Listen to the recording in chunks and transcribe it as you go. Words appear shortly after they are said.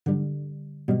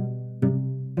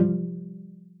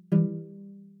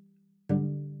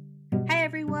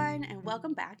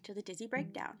welcome back to the Dizzy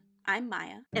Breakdown. I'm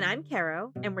Maya. And I'm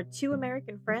Caro, and we're two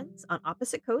American friends on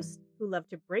opposite coasts who love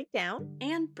to break down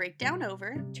And break down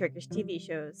over Turkish TV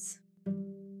shows.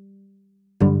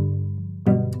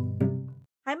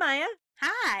 Hi, Maya.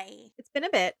 Hi! It's been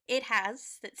a bit. It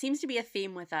has. That seems to be a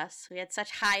theme with us. We had such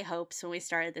high hopes when we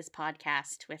started this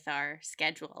podcast with our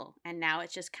schedule, and now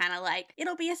it's just kind of like,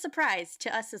 it'll be a surprise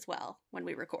to us as well when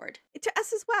we record. To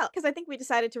us as well, because I think we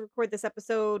decided to record this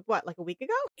episode, like a week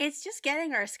ago? It's just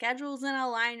getting our schedules in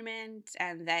alignment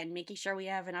and then making sure we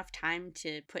have enough time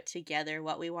to put together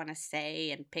what we want to say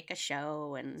and pick a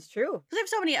show. And It's true. because we have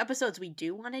so many episodes we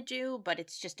do want to do, but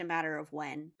it's just a matter of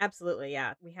when. Absolutely,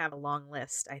 yeah. We have a long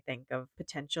list, I think, of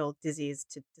potential Dizzies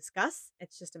to discuss.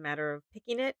 It's just a matter of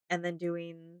picking it and then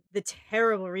doing the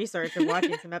terrible research of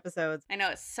watching some episodes. I know,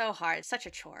 it's so hard. It's such a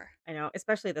chore. I know,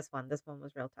 especially this one. This one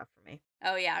was real tough for me.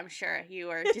 Oh, yeah, I'm sure you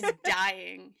were just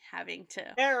dying having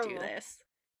to do this.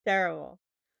 Terrible.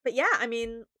 But yeah, I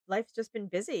mean, life's just been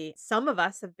busy. Some of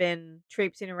us have been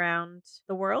traipsing around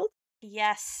the world.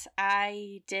 Yes,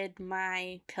 I did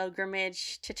my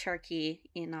pilgrimage to Turkey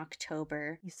in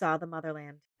October. You saw the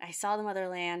motherland. I saw the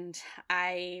motherland.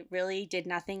 I really did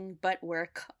nothing but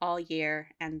work all year.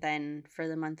 And then for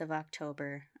the month of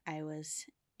October, I was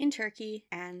in Turkey,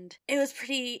 and it was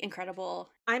pretty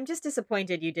incredible. I'm just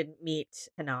disappointed you didn't meet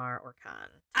Pinar or Khan.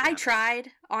 I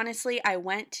tried. Honestly, I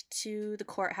went to the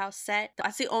courthouse set.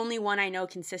 That's the only one I know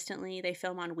consistently. They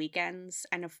film on weekends.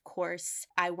 And of course,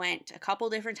 I went a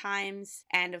couple different times.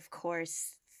 And of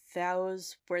course,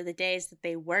 those were the days that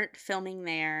they weren't filming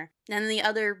there. And the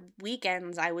other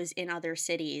weekends, I was in other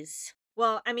cities.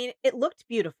 Well, I mean, it looked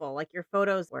beautiful. Like, your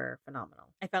photos were phenomenal.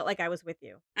 I felt like I was with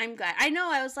you. I'm glad. I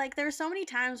know, I was like, there were so many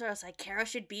times where I was like, Kara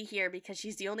should be here because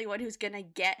she's the only one who's gonna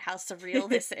get how surreal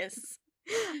this is.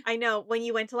 I know. When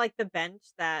you went to, like, the bench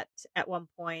that at one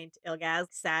point Ilgaz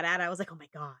sat at, I was like, oh my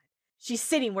God. She's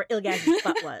sitting where Ilgaz's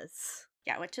butt was.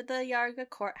 Yeah, I went to the Yarga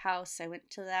courthouse. I went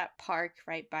to that park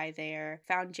right by there.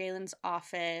 Found Jalen's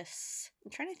office. I'm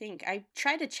trying to think. I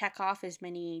tried to check off as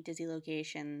many Disney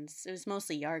locations. It was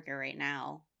mostly Yarga right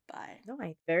now, but... No,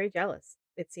 I'm very jealous.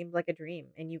 It seemed like a dream,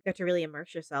 and you got to really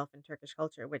immerse yourself in Turkish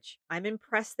culture, which I'm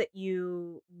impressed that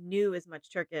you knew as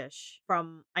much Turkish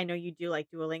from, I know you do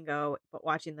like Duolingo, but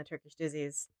watching the Turkish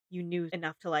Dizzies, you knew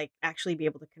enough to like actually be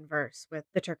able to converse with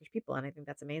the Turkish people, and I think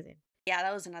that's amazing. Yeah,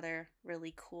 that was another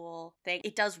really cool thing.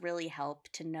 It does really help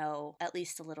to know at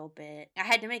least a little bit. I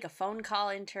had to make a phone call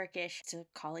in Turkish to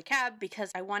call a cab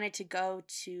because I wanted to go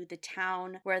to the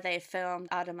town where they filmed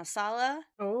Ada Masala.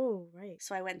 Oh, right.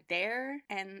 So I went there,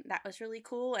 and that was really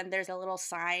cool. And there's a little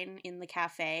sign in the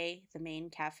cafe, the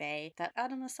main cafe, that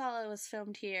Ada Masala was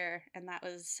filmed here, and that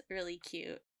was really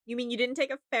cute. You mean you didn't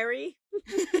take a ferry?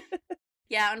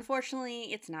 Yeah,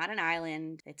 unfortunately, it's not an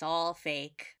island. It's all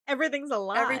fake. Everything's a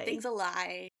lie. Everything's a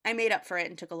lie. I made up for it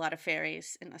and took a lot of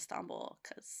ferries in Istanbul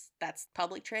because that's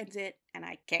public transit, and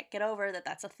I can't get over that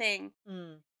that's a thing.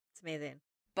 It's amazing.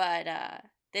 But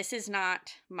this is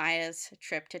not Maya's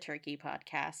Trip to Turkey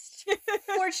podcast.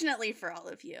 Fortunately for all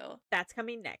of you. That's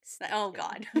coming next. Oh,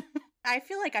 God. I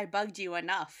feel like I bugged you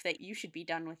enough that you should be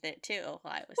done with it too.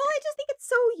 I just think it's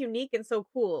so unique and so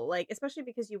cool. Like, especially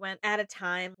because you went at a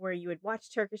time where you had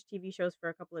watched Turkish TV shows for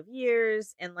a couple of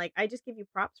years. And like, I just give you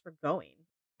props for going.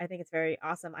 I think it's very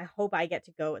awesome. I hope I get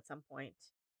to go at some point.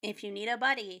 If you need a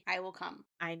buddy, I will come.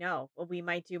 I know. Well, we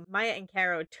might do Maya and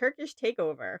Caro Turkish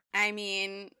takeover. I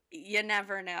mean, you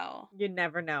never know. You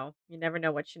never know. You never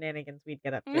know what shenanigans we'd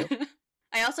get up to.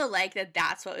 I also like that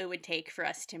that's what it would take for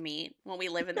us to meet when we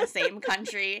live in the same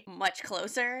country, much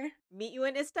closer. Meet you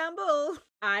in Istanbul.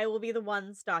 I will be the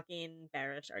one stalking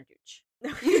Barish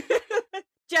Arduç.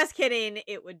 Just kidding.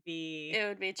 It would be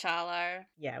Çağlar.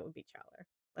 Yeah, it would be Çağlar.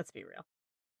 Let's be real.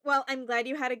 Well, I'm glad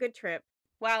you had a good trip.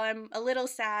 While I'm a little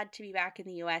sad to be back in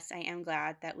the US, I am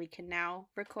glad that we can now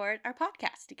record our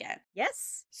podcast again.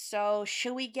 Yes. So,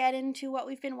 should we get into what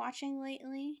we've been watching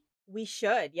lately? We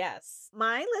should, yes.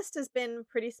 My list has been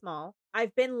pretty small.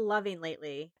 I've been loving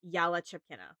lately Yala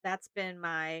Chapkina. That's been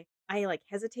my... I like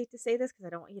hesitate to say this because I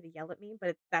don't want you to yell at me,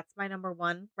 but that's my number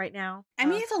one right now. I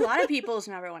mean, it's a lot of people's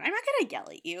number one. I'm not going to yell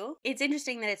at you. It's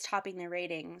interesting that it's topping the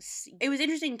ratings. It was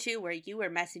interesting, too, where you were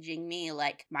messaging me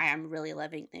like, Maya, I'm really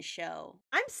loving this show.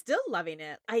 I'm still loving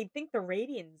it. I think the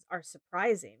ratings are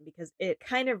surprising because it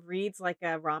kind of reads like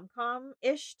a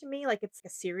rom-com-ish to me, like it's a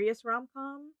serious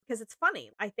rom-com because it's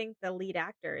funny. I think the lead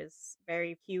actor is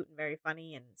very cute and very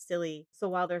funny and silly. So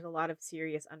while there's a lot of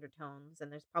serious undertones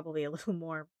and there's probably a little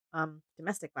more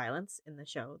domestic violence in the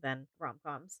show than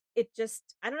rom-coms, it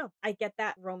just, I don't know, I get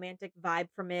that romantic vibe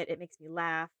from it. It makes me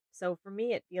laugh. So for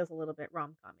me, it feels a little bit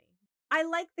rom-com-y. I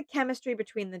like the chemistry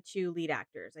between the 2 lead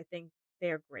actors. I think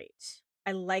they're great.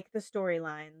 I like the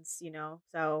storylines,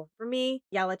 So, for me,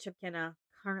 Yala Chipkina,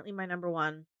 currently my number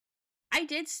 1. I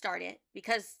did start it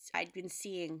because I'd been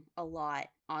seeing a lot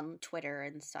on Twitter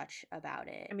and such about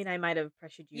I it. mean, I might have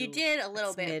pressured You you did a a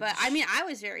little bit, but I smidge. mean, I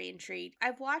was very intrigued.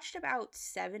 I've watched about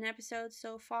 7 episodes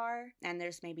so far, and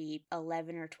there's maybe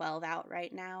 11 or 12 out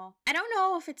right now. I don't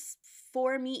know if it's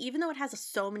for me, even though it has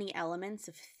so many elements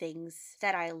of things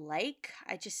that I like.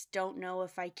 I just don't know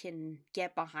if I can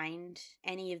get behind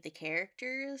any of the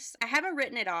characters. I haven't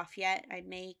written it off yet. I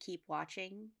may keep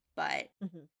watching, but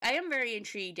Mhm. I am very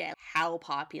intrigued at how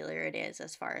popular it is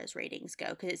as far as ratings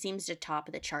go because it seems to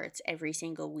top the charts every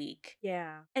single week.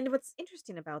 Yeah. And what's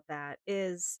interesting about that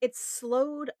is it's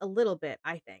slowed a little bit,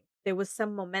 I think. There was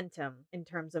some momentum in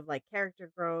terms of like character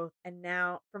growth. And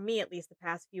now, for me at least, the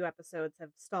past few episodes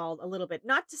have stalled a little bit.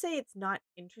 Not to say it's not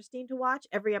interesting to watch,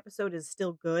 every episode is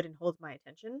still good and holds my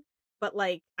attention. But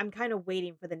like, I'm kind of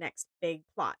waiting for the next big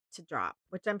plot to drop,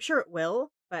 which I'm sure it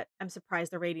will. But I'm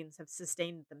surprised the ratings have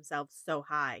sustained themselves so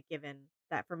high, given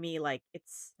that for me, like,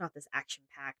 it's not this action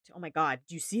packed. Oh my God,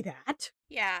 do you see that?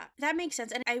 Yeah, that makes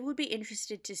sense. And I would be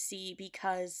interested to see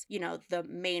because, the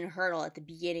main hurdle at the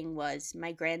beginning was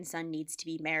my grandson needs to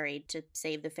be married to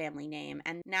save the family name.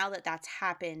 And now that that's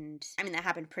happened, I mean, that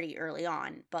happened pretty early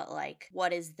on, but like,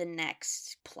 what is the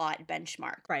next plot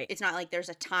benchmark? Right. It's not like there's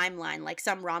a timeline like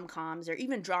some rom coms or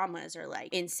even dramas are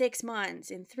like in 6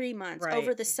 months, in 3 months, over Right.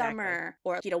 the Exactly. summer,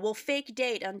 or, we'll fake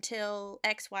date until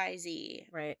XYZ.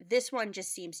 Right. This one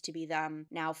just seems to be them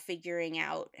now figuring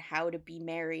out how to be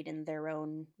married in their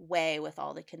own way with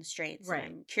all the constraints. And Right.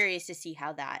 I'm curious to see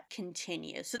how that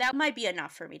continues. So that might be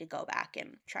enough for me to go back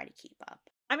and try to keep up.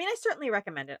 I mean, I certainly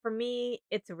recommend it. For me,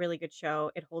 it's a really good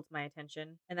show. It holds my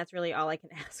attention, and that's really all I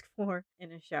can ask for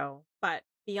in a show. But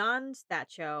beyond that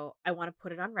show, I want to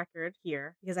put it on record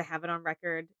here because I have it on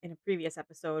record in a previous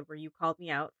episode where you called me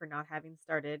out for not having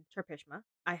started Charpishma.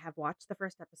 I have watched the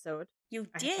first episode. You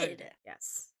I have started did. it.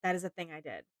 Yes. That is a thing I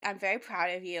did. I'm very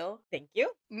proud of you. Thank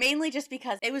you. Mainly just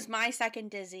because it was my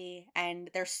second Dizzy, and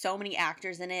there's so many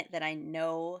actors in it that I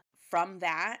know from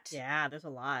that. Yeah, there's a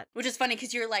lot. Which is funny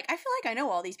because you're like, I feel like I know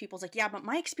all these people. It's like, yeah, but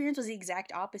my experience was the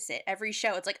exact opposite. Every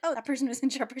show, it's like, oh, that person was in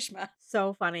Sharpishma.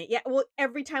 So funny. Yeah, well,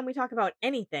 every time we talk about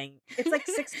anything, it's like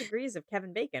 6 degrees of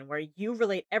Kevin Bacon where you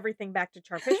relate everything back to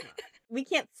Charpishma. We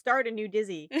can't start a new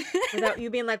Dizzy without you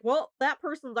being like, well, that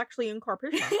person's actually in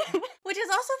Carpishma. Which is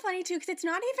also funny too, because it's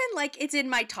not even like it's in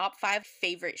my top 5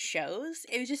 favorite shows.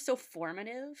 It was just so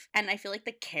formative. And I feel like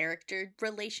the character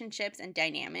relationships and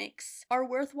dynamics are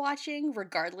worth watching,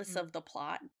 regardless of the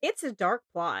plot. It's a dark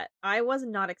plot. I was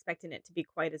not expecting it to be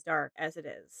quite as dark as it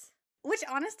is. Which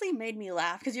honestly made me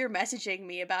laugh because you're messaging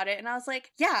me about it, and I was like,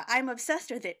 yeah, I'm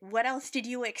obsessed with it. What else did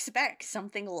you expect?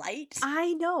 Something light?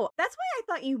 I know. That's why I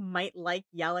thought you might like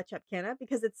Yala Chepkina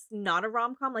because it's not a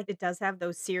rom-com. Like, it does have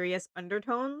those serious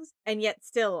undertones. And yet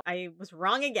still, I was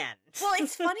wrong again. Well,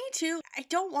 it's funny too. I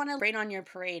don't want to rain on your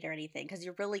parade or anything because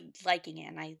you're really liking it.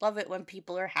 And I love it when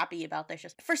people are happy about their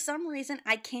shows. For some reason,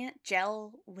 I can't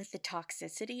gel with the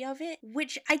toxicity of it,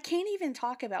 which I can't even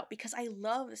talk about because I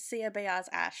love Sia Beyaz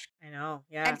Ash. I know,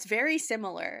 And yeah. it's very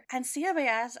similar. And Sia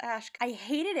Beyaz Ash, I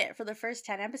hated it for the first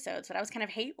 10 episodes, but I was kind of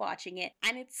hate watching it.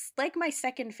 And it's like my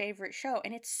second favorite show.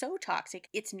 And it's so toxic.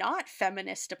 It's not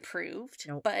feminist approved,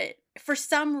 Nope. but for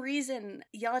some reason,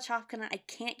 Yala Chapkana, I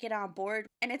can't get on board.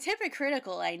 And it's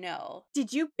hypocritical, I know.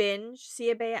 Did you binge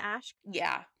Siabeya Ash?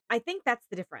 Yeah. I think that's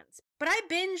the difference. But I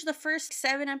binged the first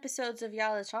 7 episodes of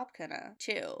Yala Chapkana,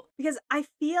 too. Because I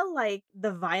feel like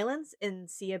the violence in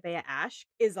Siabeya Ash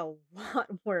is a lot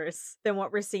worse than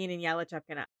what we're seeing in Yala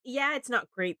Chapkana. Yeah, it's not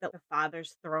great that the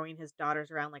father's throwing his daughters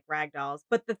around like rag dolls,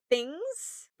 but the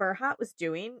things Farhat was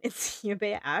doing in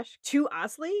Siabeya Ash to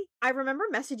Asli, I remember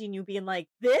messaging you being like,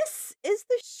 this is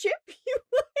the ship you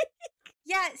like.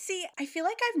 Yeah, see, I feel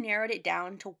like I've narrowed it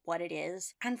down to what it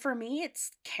is. And for me, it's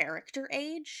character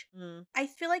age. I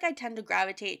feel like I tend to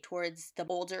gravitate towards the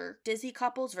older Disney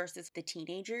couples versus the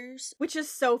teenagers. Which is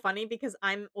so funny because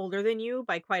I'm older than you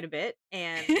by quite a bit,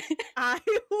 and I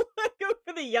go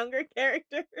for the younger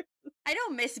characters. I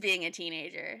don't miss being a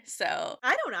teenager, so.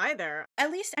 I don't either. At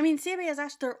least, I mean, Sabi is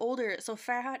actually they're older, so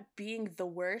Farhat being the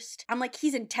worst, I'm like,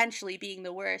 he's intentionally being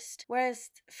the worst. Whereas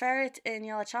Farhat and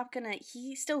Yala Chapkana,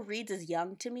 he still reads as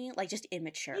young to me, like just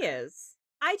immature. He is.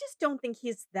 I just don't think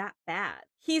he's that bad.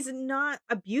 He's not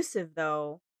abusive,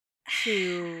 though,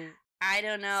 to I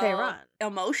don't know. Seyran.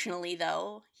 Emotionally,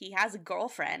 though, he has a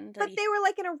girlfriend. But they were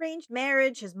like an arranged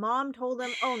marriage. His mom told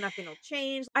him, oh, nothing will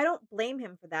change. I don't blame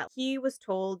him for that. He was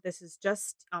told this is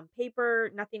just on paper.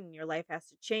 Nothing in your life has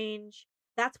to change.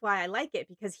 that's why I like it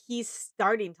because he's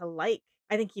starting to like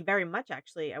I think he very much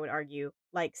actually, I would argue,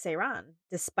 like Seiran,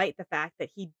 despite the fact that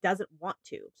he doesn't want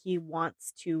to. He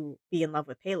wants to be in love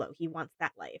with Palo. He wants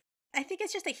that life. I think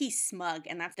it's just that he's smug,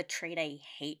 and that's the trait I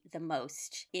hate the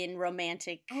most in Oh,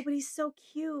 romantic. but he's so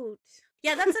cute.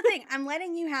 Yeah, that's the thing. I'm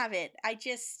letting you have it. I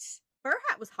just.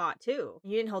 Furhat was hot too.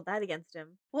 You didn't hold that against him.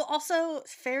 Well, also,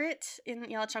 Ferret in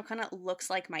Yellowchamp kind of looks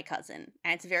like my cousin,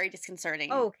 and it's very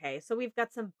disconcerting. Okay, so we've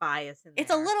got some bias in It's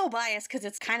a there. little biased because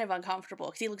it's kind of uncomfortable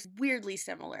because he looks weirdly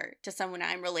similar to someone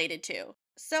I'm related to.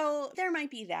 So there might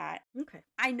be that. Okay.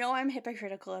 I know I'm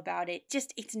hypocritical about it.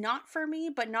 Just, it's not for me,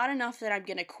 but not enough that I'm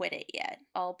going to quit it yet.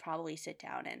 I'll probably sit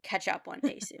down and catch up one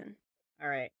day soon. All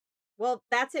right. Well,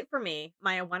 that's it for me.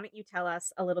 Maya, why don't you tell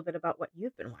us a little bit about what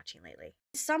you've been watching lately?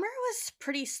 Summer was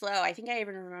pretty slow. I think I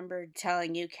even remember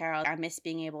telling you, Carol, I miss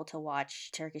being able to watch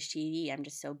Turkish TV. I'm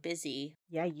just so busy.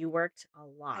 Yeah, you worked a I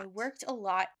lot. worked a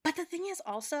lot. But the thing is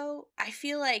also, I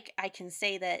feel like I can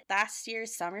say that last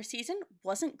year's summer season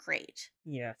wasn't great.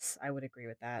 Yes, I would agree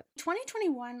with that.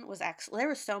 2021 was excellent. There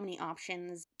were so many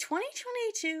options.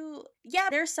 2022, yeah,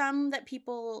 there's some that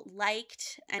people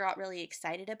liked and got really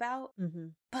excited about, Hmm.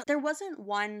 but there wasn't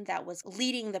one that was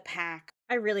leading the pack.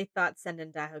 I really thought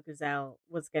Senden Daha Güzel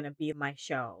was gonna be my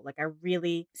show. Like, I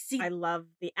See, love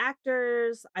the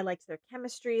actors. I liked their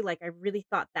chemistry. Like, I really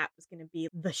thought that was gonna be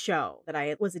the show that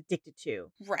I was addicted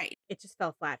to. right. It just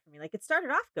fell flat for me. Like, it started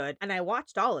off good, and I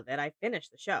watched all of it. I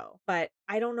finished the show, but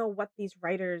I don't know what these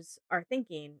writers are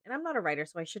thinking. And I'm not a writer,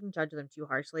 so I shouldn't judge them too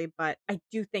harshly. But I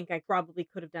do think I probably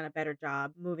could have done a better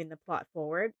job moving the plot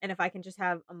forward. And if I can just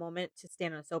have a moment to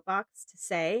stand on a soapbox to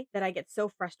say that I get so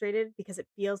frustrated because it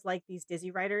feels like these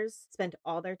Disney writers spend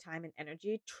all their time and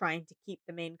energy trying to keep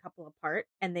the main couple apart,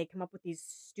 and they come up with these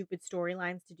stupid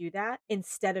storylines to do that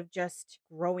instead of just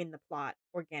growing the plot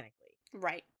organically.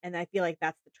 Right. And I feel like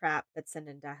that's the trap that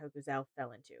Senden Daha Güzel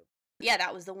fell into. Yeah,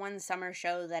 that was the one summer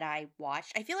show that I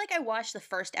watched. I feel like I watched the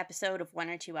first episode of one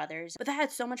or two others, but that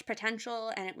had so much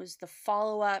potential, and it was the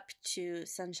follow up to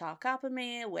Sunshine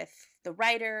Kapame with the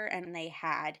writer, and they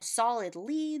had solid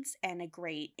leads and a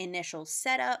great initial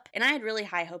setup, and I had really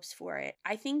high hopes for it.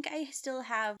 I think I still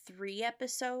have 3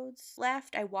 episodes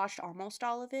left. I watched almost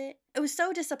all of it. It was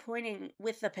so disappointing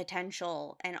with the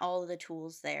potential and all of the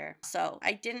tools there. So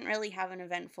I didn't really have an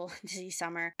eventful Disney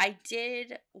summer. I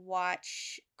did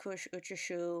watch Kush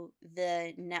Uçuşu,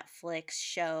 the Netflix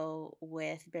show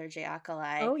with Berce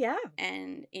Akalay Oh, yeah.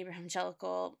 and Abraham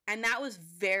Jellicle, and that was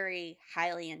very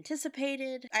highly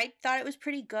anticipated. I thought it was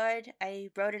pretty good. I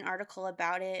wrote an article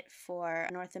about it for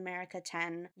North America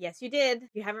 10. Yes, you did. If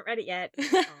you haven't read it yet,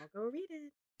 I'll go read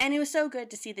it. And it was so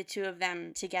good to see the two of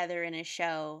them together in a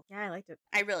show. Yeah, I liked it.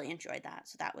 I really enjoyed that.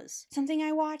 So that was something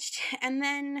I watched. And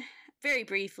then, very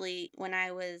briefly, when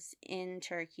I was in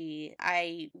Turkey,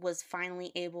 I was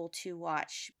finally able to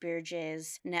watch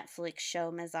Birce's Netflix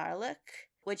show Mezarlık,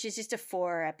 which is just a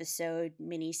 4-episode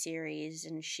miniseries,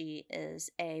 and she is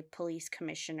a police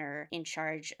commissioner in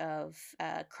charge of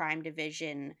a crime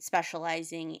division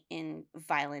specializing in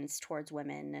violence towards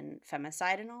women and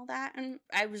femicide and all that. And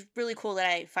I was really cool that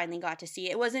I finally got to see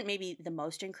it. It wasn't maybe the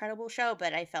most incredible show,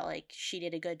 but I felt like she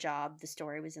did a good job. The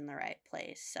story was in the right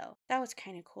place, so that was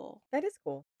kind of cool. That is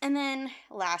cool. And then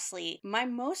lastly, my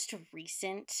most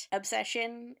recent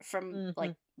obsession from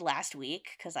like last week,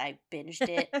 because I binged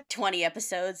it 20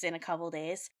 episodes in a couple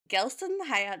days. Gelson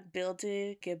Hayat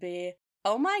Bildi Gibi.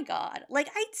 Oh my god. Like,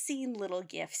 I'd seen little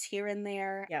gifs here and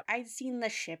there. Yep. I'd seen the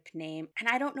ship name, and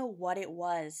I don't know what it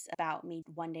was about me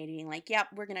one day being like, yep,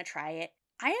 we're gonna try it.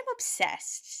 I am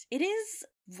obsessed. It is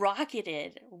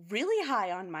rocketed really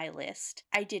high on my list.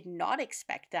 I did not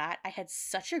expect that. I had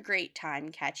such a great time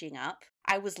catching up.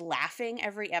 I was laughing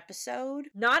every episode.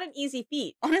 Not an easy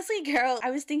feat. Honestly, Carol, I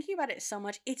was thinking about it so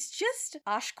much. It's just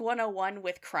Ashk 101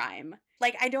 with crime.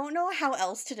 Like, I don't know how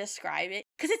else to describe it,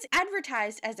 because it's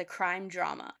advertised as a crime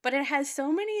drama, but it has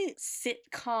so many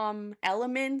sitcom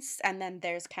elements, and then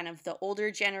there's kind of the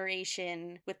older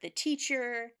generation with the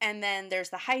teacher, and then there's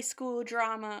the high school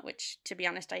drama, which, to be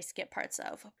honest, I skip parts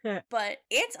of. But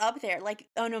it's up there, like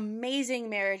an amazing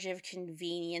marriage of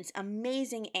convenience,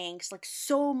 amazing angst, like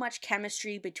so much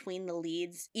chemistry between the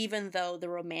leads, even though the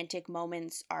romantic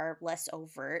moments are less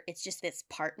overt. It's just this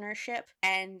partnership,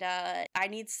 and I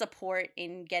need support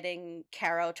in getting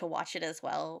Caro to watch it as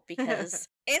well, because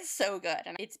it's so good,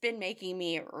 and it's been making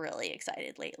me really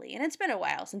excited lately, and it's been a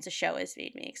while since a show has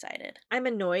made me excited. I'm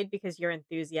annoyed because your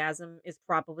enthusiasm is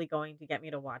probably going to get me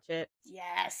to watch it,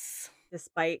 Yes.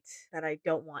 despite that I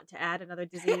don't want to add another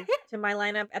Disney to my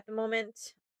lineup at the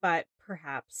moment, but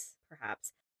perhaps.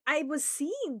 I was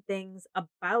seeing things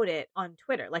about it on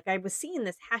Twitter. Like, I was seeing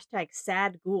this hashtag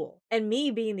sad ghoul. And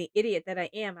me being the idiot that I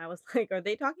am, I was like, are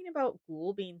they talking about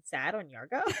ghoul being sad on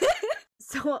Yarga?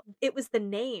 So it was the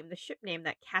name, the ship name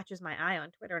that catches my eye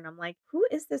on Twitter. And I'm like, who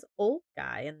is this old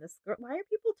guy and this girl? Why are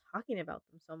people talking about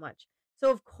them so much? So,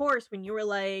 of course, when you were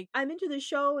like, I'm into the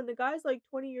show and the guy's like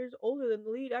 20 years older than the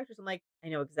lead actress, I'm like, I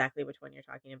know exactly which one you're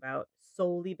talking about,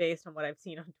 solely based on what I've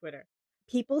seen on Twitter.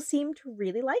 People seem to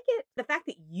really like it. The fact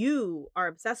that you are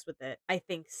obsessed with it, I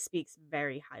think, speaks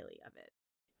very highly of it.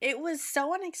 It was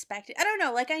so unexpected. I don't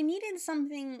know, like, I needed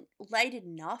something light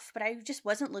enough, but I just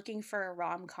wasn't looking for a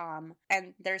rom-com,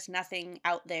 and there's nothing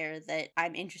out there that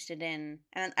I'm interested in,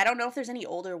 and I don't know if there's any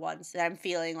older ones that I'm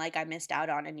feeling like I missed out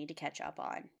on and need to catch up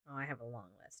on. Oh, I have a long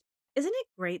list. Isn't it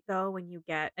great though when you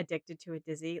get addicted to a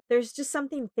Disney? There's just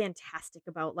something fantastic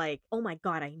about like, oh my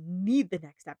god, I need the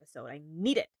next episode. I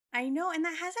need it. I know, and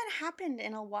that hasn't happened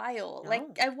in a while. Like,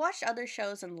 No. I've watched other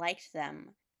shows and liked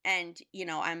them. And,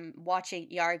 I'm watching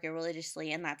Yarga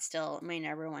religiously, and that's still my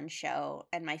number one show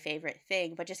and my favorite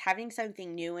thing. But just having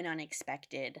something new and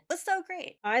unexpected was so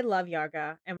great. I love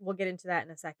Yarga, and we'll get into that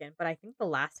in a second. But I think the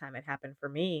last time it happened for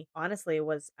me, honestly,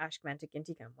 was Ashkmantic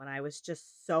Intikam when I was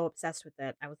just so obsessed with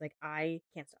it. I was like, I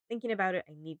can't stop thinking about it.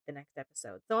 I need the next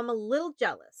episode. So I'm a little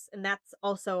jealous. And that's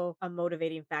also a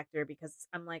motivating factor because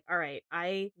I'm like, all right,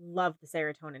 I love the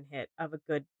serotonin hit of a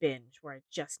good binge where I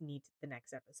just need the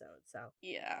next episode. So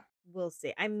Yeah. we'll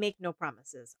see. I make no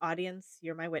promises. Audience,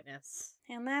 you're my witness.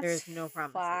 And that's There's no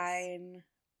promises. fine.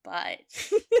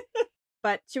 But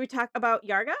But should we talk about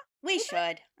Yarga? we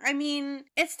should. I mean,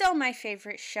 it's still my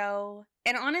favorite show.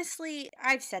 And honestly,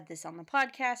 I've said this on the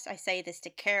podcast. I say this to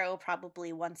Carol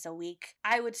probably once a week.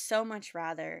 I would so much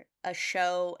rather a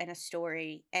show and a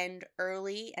story end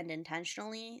early and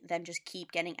intentionally than just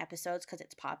keep getting episodes because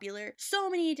it's popular. So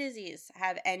many Disneys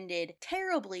have ended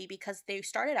terribly because they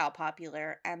started out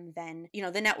popular and then,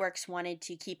 the networks wanted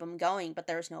to keep them going, but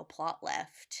there was no plot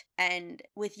left. And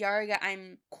with Yarga,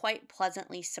 I'm quite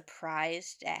pleasantly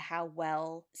surprised at how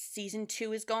well season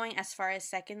 2 is going as far as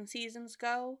second seasons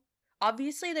go.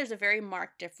 Obviously, there's a very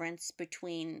marked difference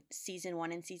between season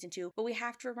 1 and season 2, but we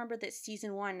have to remember that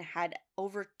season 1 had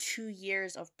over 2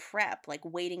 years of prep, like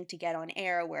waiting to get on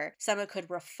air, where Sema could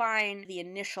refine the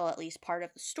initial, at least, part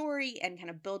of the story and kind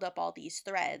of build up all these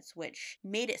threads, which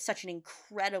made it such an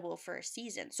incredible first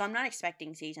season. So I'm not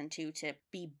expecting season 2 to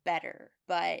be better,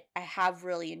 but I have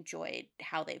really enjoyed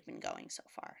how they've been going so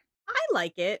far. I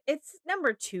like it. It's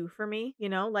number 2 for me,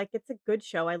 like it's a good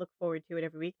show. I look forward to it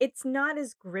every week. It's not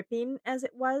as gripping as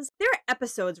it was. There are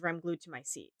episodes where I'm glued to my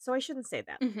seat, so I shouldn't say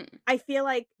that. Mm-hmm. I feel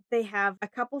like they have a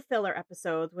couple filler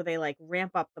episodes where they like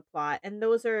ramp up the plot, and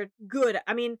those are good.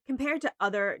 I mean, compared to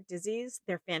other Disneys,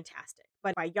 they're fantastic.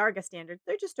 But by Yarga standards,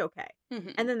 they're just okay. Mm-hmm.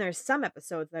 And then there's some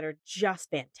episodes that are just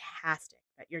fantastic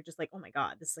that you're just like, oh my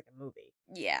God, this is like a movie.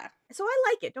 Yeah. So I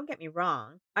like it, don't get me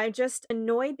wrong. I'm just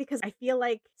annoyed because I feel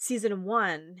like season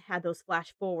 1 had those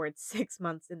flash forwards 6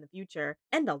 months in the future,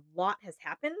 and a lot has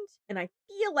happened, and I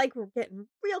feel like we're getting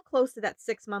real close to that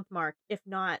 6-month mark, if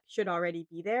not, should already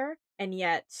be there, and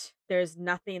yet there's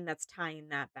nothing that's tying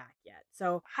that back yet.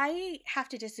 So I have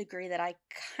to disagree that I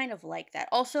kind of like that.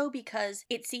 Also, because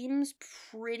it seems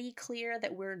pretty clear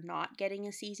that we're not getting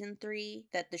a season 3,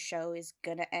 that the show is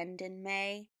gonna end in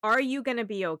May. are you gonna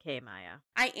be okay, Maya?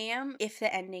 I am if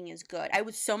the ending is good. I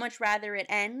would so much rather it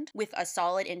end with a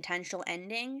solid intentional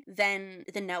ending than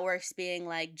the networks being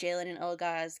like Jalen and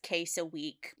Ilga's case a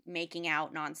week, making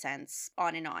out nonsense,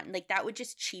 on and on. Like, that would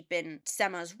just cheapen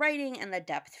Sema's writing and the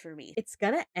depth for me. It's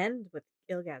gonna end with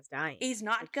Ilgaz dying. He's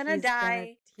not Like, gonna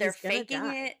die. They're gonna faking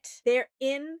die. it. They're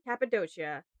in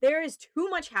Cappadocia. There is too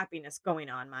much happiness going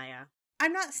on, Maya.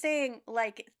 I'm not saying,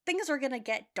 like, things are gonna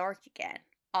get dark again.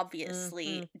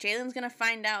 Obviously, Jalen's gonna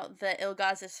find out that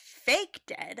Ilgaz is fake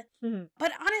dead.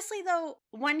 But honestly, though,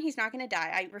 one, he's not gonna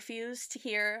die. I refuse to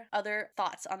hear other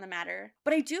thoughts on the matter.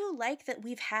 But I do like that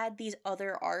we've had these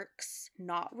other arcs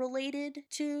not related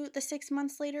to the 6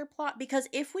 months later plot, because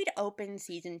if we'd opened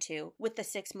season 2 with the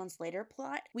 6 months later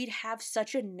plot, we'd have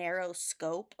such a narrow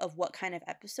scope of what kind of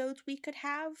episodes we could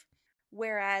have.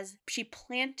 Whereas she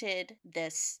planted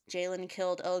this Jalen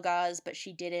killed Ilgaz, but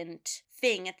she didn't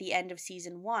thing at the end of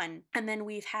season 1. And then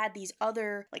we've had these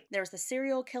other, like, there's the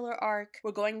serial killer arc.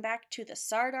 We're going back to the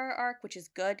Sardar arc, which is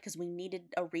good because we needed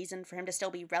a reason for him to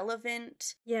still be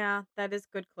relevant. Yeah, that is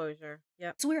good closure.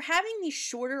 Yep. So we're having these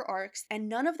shorter arcs, and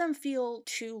none of them feel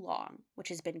too long, which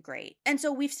has been great. And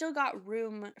so we've still got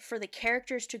room for the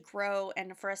characters to grow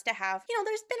and for us to have,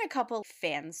 there's been a couple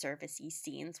fan servicey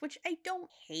scenes, which I don't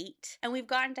hate. And we've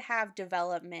gotten to have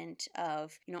development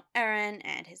of, Aaron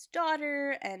and his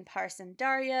daughter and Parson and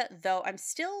Daria, though I'm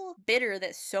still bitter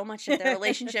that so much of their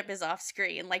relationship is off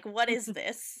screen. Like, what is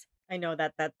this? I know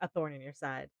that that's a thorn in your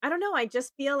side. I don't know, I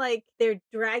just feel like they're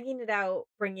dragging it out,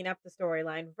 bringing up the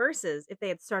storyline versus if they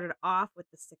had started off with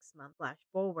the 6-month flash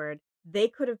forward, they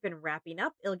could have been wrapping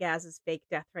up Ilgaz's fake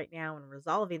death right now and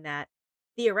resolving that.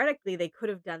 Theoretically, they could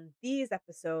have done these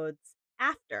episodes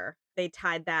after they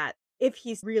tied that if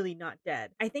he's really not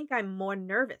dead. I think I'm more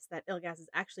nervous that Ilgaz is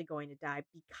actually going to die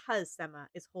because Sema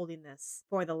is holding this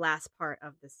for the last part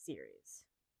of the series.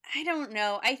 I don't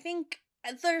know. I think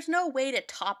there's no way to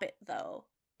top it though.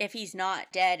 If he's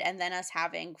not dead, and then us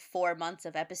having 4 months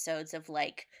of episodes of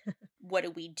like, what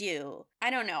do we do? I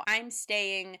don't know. I'm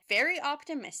staying very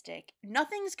optimistic.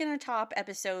 Nothing's gonna top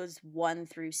episodes 1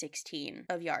 through 16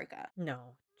 of Yarga.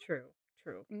 No, true,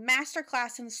 true.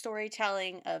 Masterclass in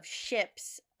storytelling, of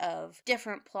ships, of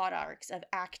different plot arcs, of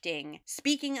acting.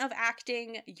 Speaking of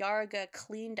acting, Yarga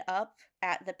cleaned up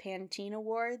at the Pantene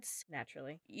Awards.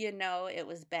 Naturally. You know, it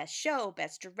was best show,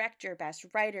 best director, best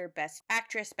writer, best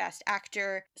actress, best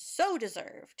actor. So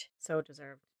deserved. So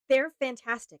deserved. They're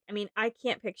fantastic. I mean, I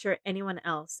can't picture anyone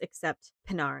else except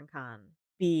Pinar and Khan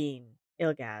being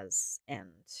Ilgaz and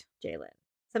Jalen.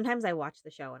 Sometimes I watch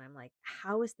the show and I'm like,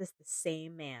 how is this the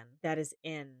same man that is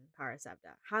in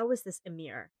Parasabda? How is this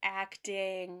Emir?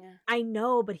 Acting. I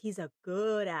know, but he's a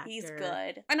good actor. He's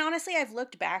good. And honestly, I've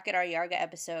looked back at our Yarga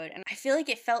episode and I feel like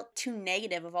it felt too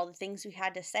negative of all the things we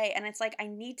had to say. And it's like, I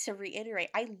need to reiterate,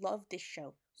 I love this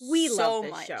show. We so love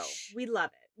this much. show. We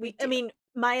love it. We I do. mean,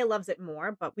 Maya loves it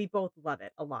more, but we both love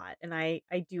it a lot. And I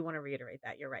do want to reiterate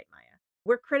that. You're right, Maya.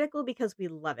 We're critical because we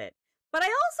love it. But I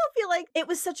also feel like it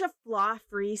was such a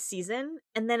flaw-free season.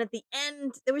 And then at the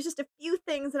end, there was just a few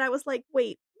things that I was like,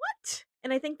 wait, what?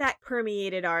 And I think that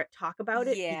permeated our talk about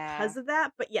it because of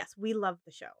that. But yes, we love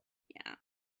the show. Yeah.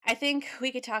 I think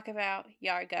we could talk about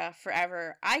Yarga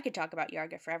forever. I could talk about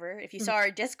Yarga forever. If you saw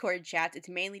our Discord chats, it's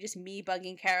mainly just me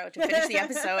bugging Caro to finish the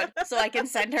episode so I can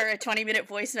send her a 20-minute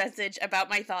voice message about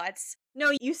my thoughts.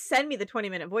 No, you send me the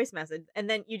 20-minute voice message and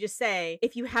then you just say,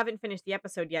 if you haven't finished the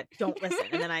episode yet, don't listen.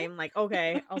 And then I am like,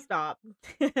 okay, I'll stop.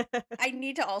 I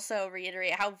need to also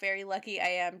reiterate how very lucky I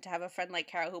am to have a friend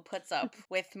like Caro who puts up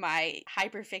with my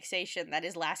hyperfixation that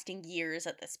is lasting years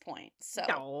at this point. So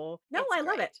no, I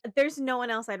love it. There's no one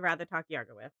else I'd rather talk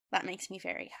Yarga with. That makes me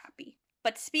very happy.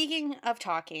 But speaking of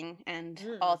talking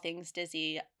and all things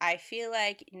Disney, I feel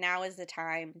like now is the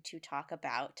time to talk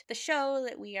about the show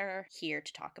that we are here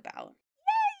to talk about.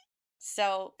 Yay!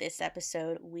 So this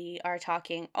episode, we are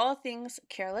talking all things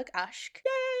Kiralık Aşk.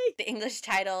 Yay! The English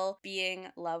title being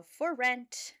Love for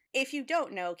Rent. If you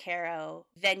don't know Caro,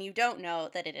 then you don't know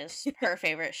that it is her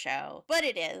favorite show. But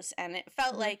it is, and it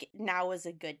felt like now was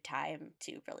a good time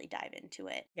to really dive into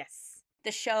it. Yes.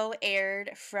 The show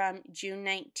aired from June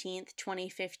 19th,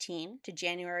 2015 to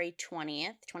January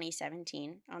 20th,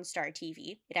 2017 on Star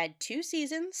TV. It had 2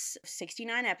 seasons,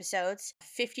 69 episodes,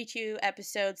 52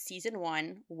 episodes season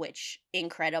 1, which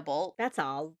incredible. That's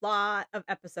a lot of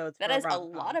episodes. That is a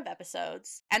lot of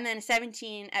episodes. And then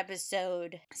 17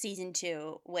 episode season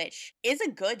 2, which is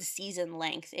a good season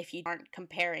length if you aren't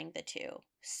comparing the two.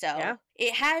 So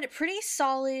It had pretty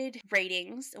solid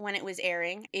ratings when it was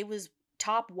airing. It was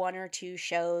top 1 or 2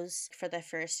 shows for the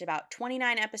first about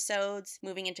 29 episodes,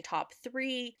 moving into top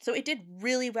 3. So it did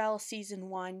really well season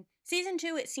 1. Season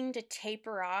 2, it seemed to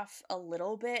taper off a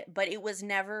little bit, but it was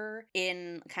never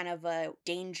in kind of a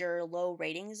danger low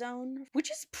rating zone,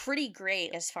 which is pretty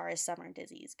great as far as summer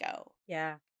Disneys go.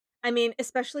 Yeah. I mean,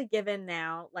 especially given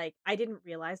now, like, I didn't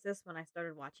realize this when I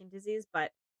started watching Disney's,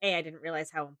 but A, I didn't realize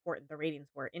how important the ratings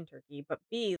were in Turkey, but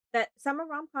B, that summer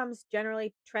rom-coms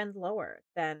generally trend lower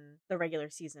than the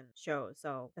regular season shows.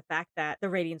 So the fact that the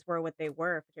ratings were what they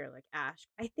were for Kiralık Aşk,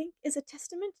 I think is a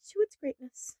testament to its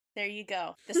greatness. There you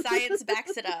go. The science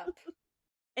backs it up.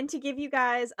 And to give you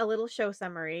guys a little show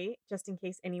summary, just in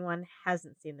case anyone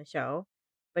hasn't seen the show,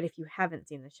 but if you haven't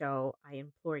seen the show, I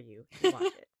implore you to watch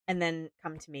it. And then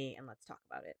come to me and let's talk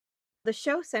about it. The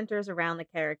show centers around the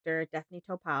character Daphne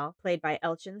Topal, played by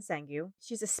Elçin Sengu.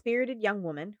 She's a spirited young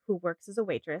woman who works as a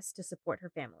waitress to support her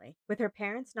family. With her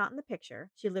parents not in the picture,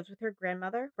 she lives with her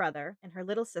grandmother, brother, and her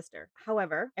little sister.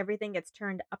 However, everything gets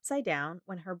turned upside down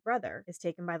when her brother is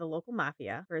taken by the local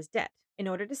mafia for his debt. In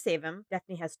order to save him,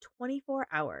 Daphne has 24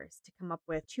 hours to come up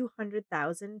with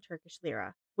 200,000 Turkish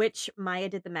lira, which Maya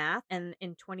did the math, and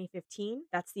in 2015,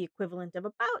 that's the equivalent of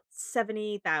about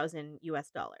 70,000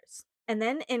 US dollars. And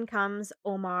then in comes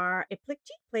Omar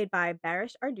Iplikçi, played by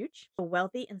Barış Arduç, a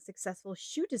wealthy and successful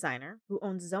shoe designer who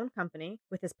owns his own company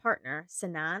with his partner,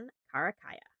 Sinan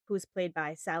Karakaya, who is played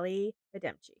by Salih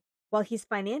Bademci. While he's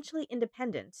financially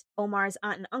independent, Omar's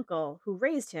aunt and uncle, who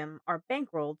raised him, are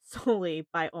bankrolled solely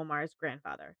by Omar's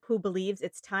grandfather, who believes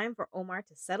it's time for Omar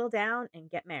to settle down and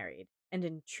get married. And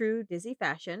in true Dizzy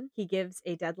fashion, he gives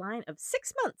a deadline of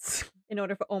 6 months in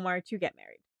order for Omar to get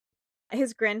married.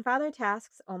 His grandfather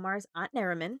tasks Omar's Aunt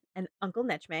Neriman and Uncle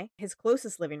Nechme, his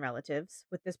closest living relatives,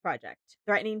 with this project,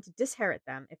 threatening to disinherit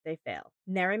them if they fail.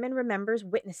 Neriman remembers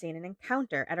witnessing an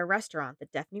encounter at a restaurant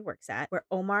that Daphne works at, where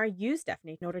Omar used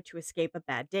Daphne in order to escape a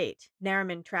bad date.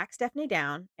 Neriman tracks Daphne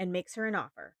down and makes her an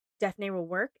offer. Daphne will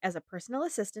work as a personal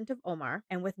assistant of Omar,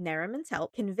 and with Neriman's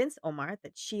help, convince Omar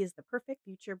that she is the perfect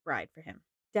future bride for him.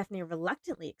 Daphne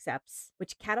reluctantly accepts,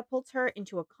 which catapults her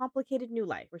into a complicated new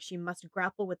life where she must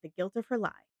grapple with the guilt of her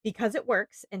lie. Because it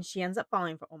works, and she ends up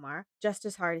falling for Omar just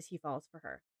as hard as he falls for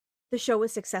her. The show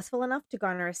was successful enough to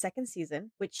garner a second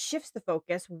season, which shifts the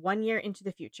focus 1 year into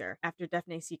the future after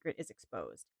Daphne's secret is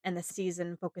exposed. And the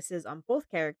season focuses on both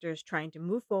characters trying to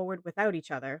move forward without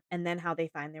each other, and then how they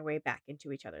find their way back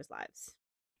into each other's lives.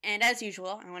 And as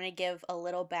usual, I want to give a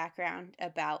little background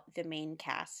about the main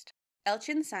cast.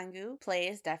 Elchin Sangu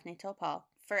plays Daphne Topal.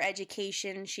 For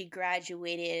education, she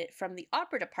graduated from the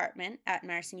opera department at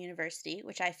Mersin University,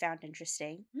 which I found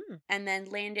interesting, and then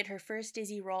landed her first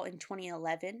Dizzy role in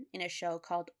 2011 in a show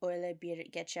called Öyle Bir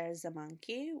Geçer Zaman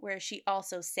Ki, where she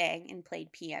also sang and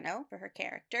played piano for her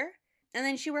character. And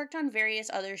then she worked on various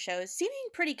other shows, seeming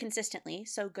pretty consistently,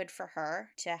 so good for her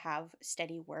to have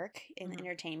steady work in the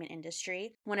entertainment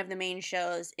industry. One of the main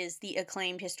shows is the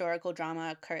acclaimed historical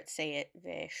drama Kurt Seyit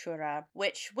ve Shura,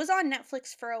 which was on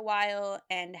Netflix for a while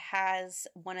and has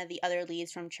one of the other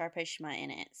leads from Charpishma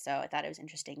in it. So I thought it was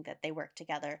interesting that they worked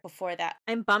together before that.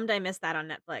 I'm bummed I missed that on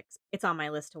Netflix. It's on my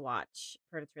list to watch.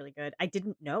 Heard it's really good. I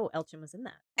didn't know Elchin was in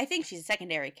that. I think she's a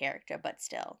secondary character, but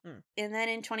still. And then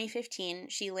in 2015,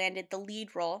 she landed the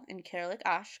lead role in Kiralık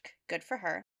Aşk. Good for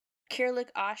her.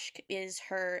 Kiralık Aşk is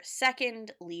her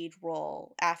second lead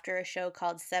role after a show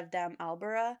called Sevdam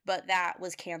Albura, but that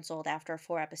was canceled after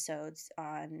 4 episodes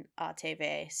on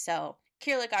ATV. So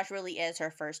Kiralık Aşk really is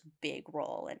her first big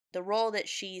role, and the role that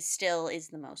she still is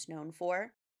the most known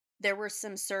for. There were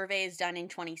some surveys done in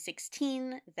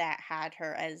 2016 that had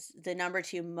her as the number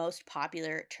 2 most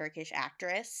popular Turkish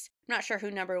actress. I'm not sure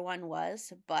who number 1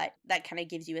 was, but that kind of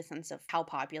gives you a sense of how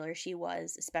popular she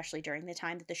was, especially during the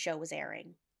time that the show was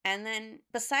airing. And then,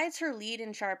 besides her lead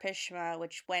in Charpishma,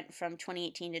 which went from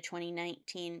 2018 to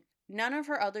 2019, none of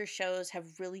her other shows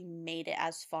have really made it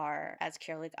as far as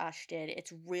Kiralık Aşk did.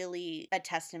 It's really a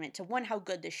testament to, one, how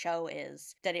good the show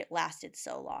is, that it lasted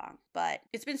so long. But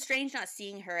it's been strange not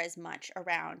seeing her as much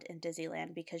around in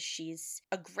Disneyland because she's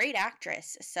a great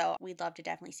actress. So we'd love to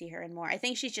definitely see her in more. I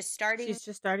think she's just starting. She's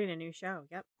just starting a new show,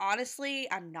 yep. Honestly,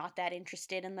 I'm not that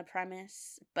interested in the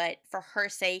premise, but for her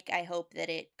sake, I hope that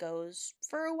it goes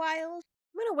for a while.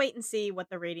 I'm going to wait and see what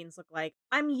the ratings look like.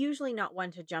 I'm usually not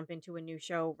one to jump into a new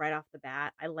show right off the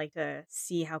bat. I like to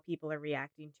see how people are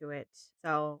reacting to it.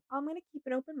 So I'm going to keep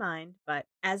an open mind. But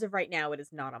as of right now, it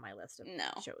is not on my list of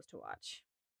shows to watch.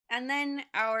 And then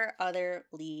our other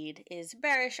lead is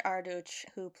Barış Arduç,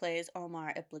 who plays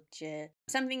Omar Iplikçi.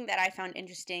 Something that I found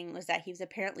interesting was that he was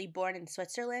apparently born in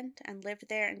Switzerland and lived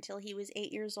there until he was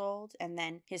 8 years old, and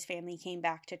then his family came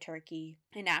back to Turkey.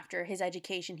 And after his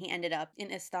education, he ended up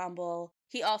in Istanbul.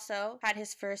 He also had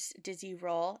his first Dizzy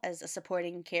role as a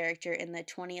supporting character in the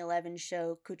 2011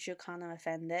 show Küçük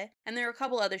Hanımefendi, and there were a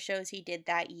couple other shows he did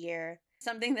that year.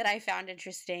 Something that I found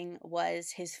interesting was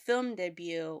his film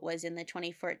debut was in the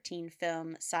 2014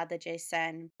 film Sadece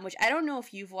Sen, which I don't know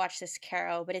if you've watched this,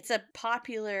 Caro, but it's a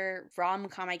popular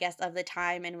rom-com, I guess, of the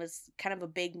time and was kind of a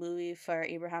big movie for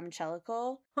Ibrahim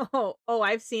Çelikol. Oh,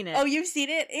 I've seen it. Oh, you've seen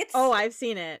it? I've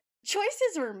seen it.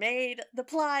 Choices were made. The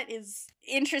plot is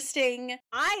interesting.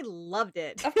 I loved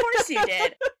it. Of course you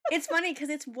did. It's funny because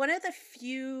it's one of the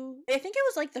few, I think it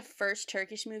was like the first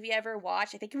Turkish movie I ever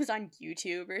watched. I think it was on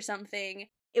YouTube or something.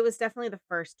 It was definitely the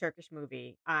first Turkish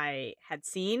movie I had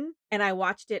seen, and I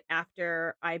watched it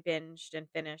after I binged and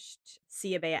finished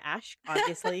Kiralık Aşk,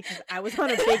 obviously, because I was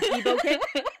on a big Ebo kick.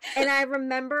 And I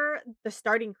remember the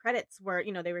starting credits where,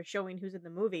 they were showing who's in the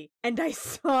movie, and I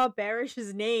saw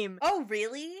Barış's name. Oh,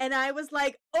 really? And I was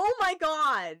like, oh my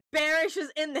god, Barış is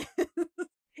in this.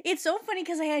 It's so funny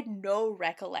because I had no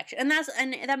recollection. And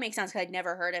that makes sense because I'd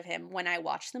never heard of him when I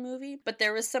watched the movie. But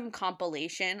there was some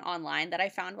compilation online that I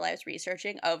found while I was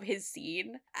researching of his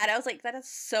scene. And I was like, that is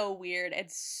so weird and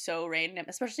so random,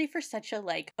 especially for such a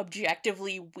like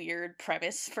objectively weird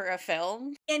premise for a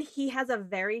film. And he has a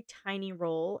very tiny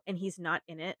role, and he's not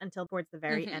in it until towards the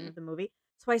very end Hmm. of the movie.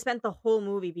 So I spent the whole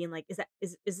movie being like, is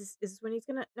this when he's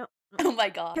gonna no. Oh my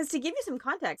god. Because to give you some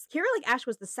context, Kiralık Aşk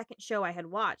was the second show I had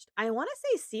watched. I wanna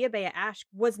say Siyah Aşk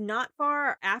was not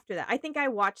far after that. I think I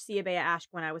watched Siyah Aşk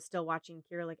when I was still watching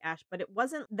Kiralık Aşk, but it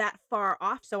wasn't that far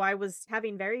off, so I was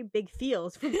having very big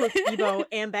feels for both Ibo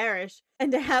and Barış,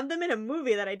 and to have them in a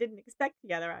movie that I didn't expect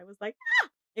together, I was like, "Ah!"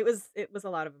 It was a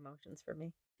lot of emotions for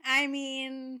me. I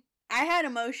mean, I had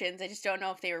emotions. I just don't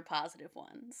know if they were positive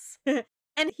ones.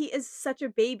 And he is such a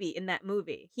baby in that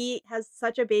movie. He has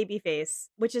such a baby face,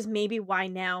 which is maybe why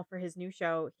now for his new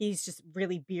show, he's just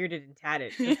really bearded and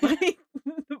tatted. 'Cause, like,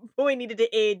 the boy needed to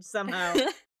age somehow.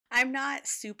 I'm not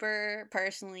super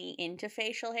personally into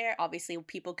facial hair. Obviously,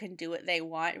 people can do what they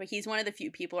want, but he's one of the few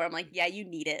people where I'm like, yeah, you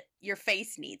need it. Your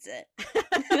face needs it.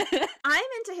 I'm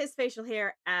into his facial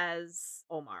hair as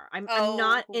Omar. I'm Oh,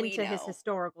 not we into his know.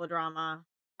 historical drama.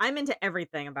 I'm into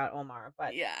everything about Omar, but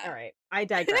all Yeah. right. I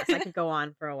digress. I could go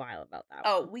on for a while about that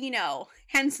Oh, one. we know.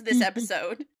 Hence this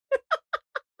episode.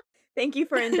 Thank you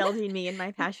for indulging me in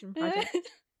my passion project.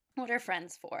 What are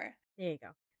friends for? There you go.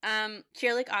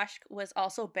 Kiralık Aşk was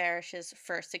also Barish's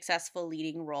first successful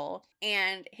leading role,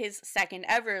 and his second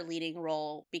ever leading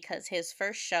role because his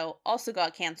first show also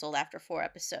got canceled after 4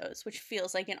 episodes, which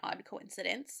feels like an odd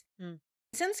coincidence. Hmm.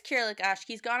 Since Kiralık Aşk,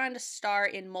 he's gone on to star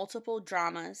in multiple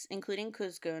dramas, including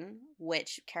Kuzgun,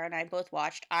 which Kara and I both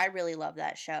watched. I really love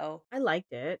that show. I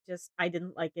liked it, just I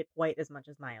didn't like it quite as much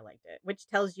as Maya liked it, which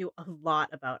tells you a lot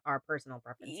about our personal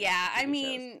preferences Yeah, for I TV shows.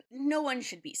 mean, no one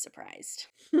should be surprised.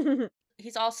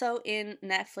 He's also in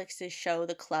Netflix's show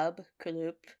The Club,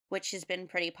 Kulüp, which has been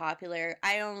pretty popular.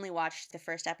 I only watched the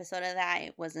first episode of that.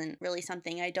 It wasn't really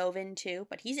something I dove into,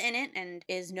 but he's in it and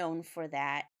is known for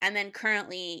that. And then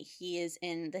currently he is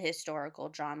in the historical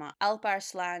drama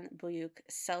Alparslan Büyük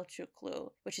Selçuklu,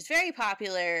 which is very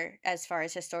popular as far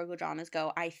as historical dramas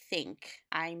go. I think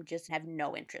I just have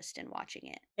no interest in watching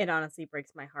it. It honestly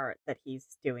breaks my heart that he's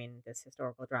doing this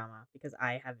historical drama because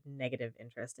I have negative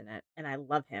interest in it and I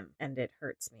love him and it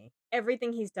hurts me.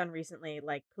 Everything he's done recently,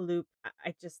 like Kulüp,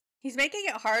 I just He's making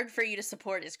it hard for you to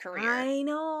support his career. I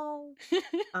know.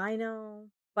 I know.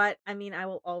 But I mean, I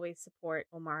will always support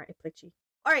Omar Iplici.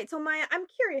 All right, so Maya, I'm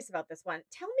curious about this one.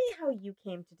 Tell me how you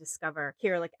came to discover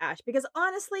Kiralık Aşk because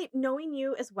honestly, knowing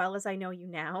you as well as I know you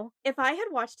now, if I had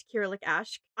watched Kiralık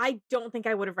Aşk, I don't think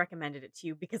I would have recommended it to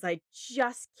you because I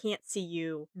just can't see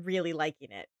you really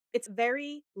liking it. It's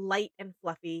very light and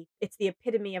fluffy. It's the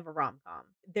epitome of a rom-com.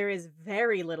 There is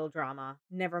very little drama,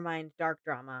 never mind dark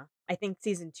drama. I think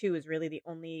season 2 is really the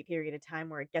only period of time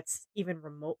where it gets even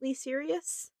remotely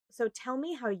serious. So tell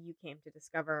me how you came to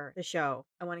discover the show.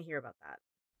 I want to hear about that.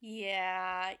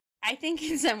 Yeah, I think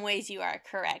in some ways you are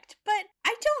correct, but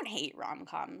I don't hate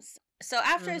rom-coms. So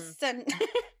after Mhm.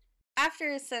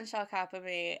 after Essential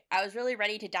Kapame, I was really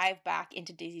ready to dive back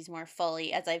into Daisies more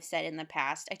fully, as I've said in the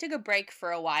past. I took a break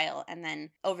for a while, and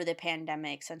then over the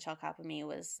pandemic, Essential Kapame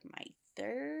was my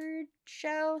third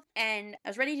show, and I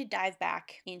was ready to dive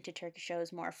back into Turkish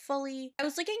shows more fully. I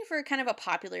was looking for kind of a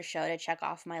popular show to check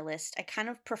off my list. I kind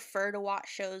of prefer to watch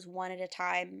shows one at a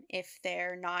time if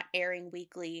they're not airing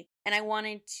weekly, and I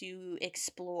wanted to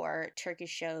explore Turkish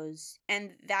shows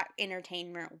and that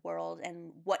entertainment world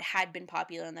and what had been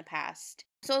popular in the past.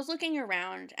 So I was looking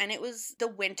around and it was the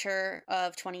winter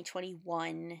of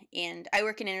 2021 and I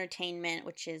work in entertainment,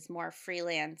 which is more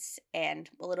freelance and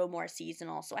a little more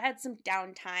seasonal. So I had some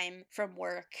downtime from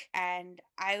work and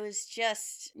I was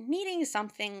just needing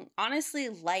something honestly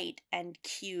light and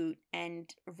cute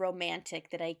and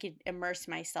romantic that I could immerse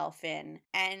myself in.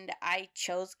 And I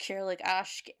chose Kiralık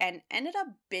Aşk and ended up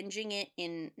binging it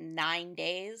in 9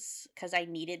 days because I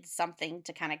needed something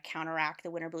to kind of counteract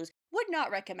the winter blues. Would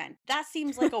not recommend. That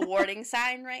seems like a warning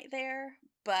sign right there,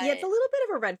 Yeah, it's but a little bit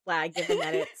of a red flag given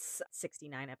that it's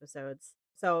 69 episodes.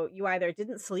 So you either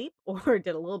didn't sleep or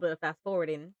did a little bit of fast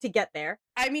forwarding to get there.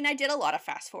 I mean, I did a lot of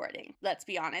fast forwarding, let's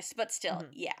be honest, but still, Mhm.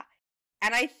 yeah.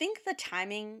 And I think the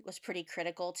timing was pretty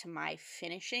critical to my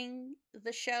finishing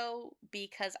the show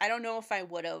because I don't know if I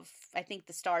would have. I think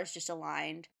the stars just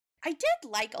aligned. I did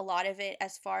like a lot of it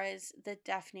as far as the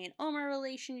Daphne and Omar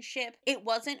relationship. It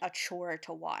wasn't a chore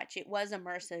to watch, it was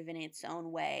immersive in its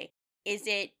own way. Is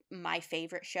it my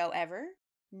favorite show ever?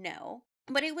 No.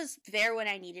 But it was there when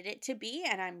I needed it to be,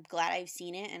 and I'm glad I've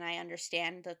seen it and I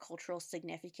understand the cultural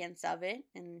significance of it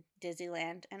in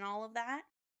Disneyland and all of that.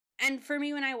 And for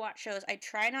me, when I watch shows, I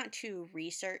try not to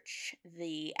research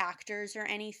the actors or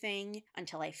anything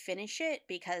until I finish it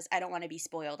because I don't want to be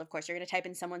spoiled. Of course, you're going to type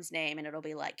in someone's name and it'll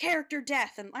be like character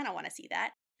death, and I don't want to see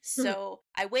that. So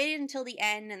I waited until the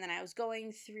end, and then I was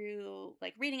going through,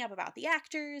 like, reading up about the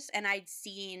actors, and I'd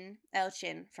seen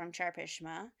Elchin from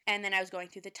Charpishma, and then I was going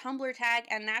through the Tumblr tag,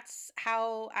 and that's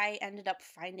how I ended up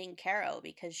finding Caro,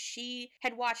 because she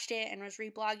had watched it and was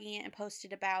reblogging it and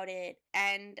posted about it,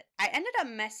 and I ended up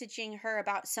messaging her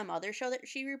about some other show that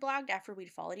she reblogged after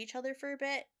we'd followed each other for a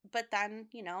bit, but then,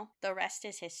 the rest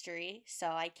is history, so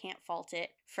I can't fault it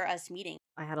for us meeting.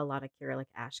 I had a lot of Kiralık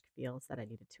Aşk feels that I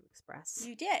needed to express.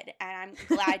 You did, and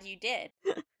I'm glad you did.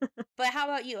 But how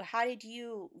about you? How did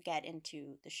you get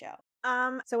into the show?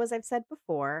 So as I've said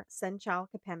before, Senchal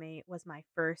Kapemi was my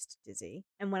first Dizzy.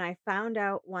 And when I found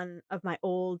out one of my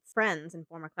old friends and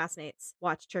former classmates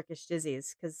watched Turkish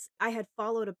Dizzies, because I had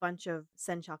followed a bunch of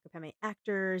Senchal Kapemi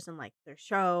actors and like their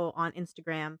show on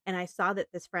Instagram, and I saw that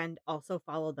this friend also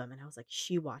followed them, and I was like,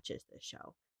 she watches this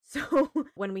show. So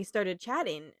when we started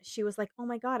chatting, she was like, "Oh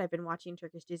my God, I've been watching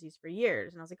Turkish Dizzies for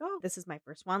years." And I was like, "Oh, this is my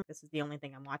first one. This is the only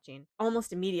thing I'm watching."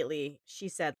 Almost immediately, she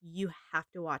said, "You have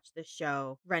to watch this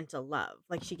show, Rent a Love."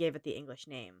 Like she gave it the English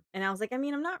name. And I was like, I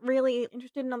mean, I'm not really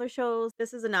interested in other shows.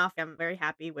 This is enough. I'm very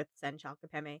happy with Sen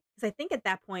Çalkapeme. Because I think at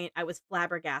that point, I was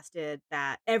flabbergasted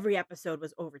that every episode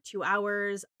was over 2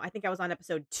 hours. I think I was on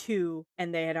episode 2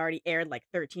 and they had already aired like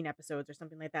 13 episodes or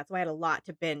something like that. So I had a lot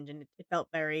to binge and it felt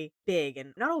very big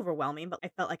and not overwhelming, but I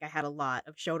felt like I had a lot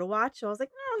of show to watch. So I was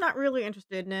like, no, I'm not really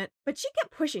interested in it. But she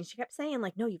kept pushing. She kept saying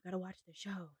like, no, you've got to watch the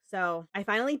show. So I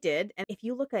finally did. And if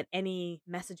you look at any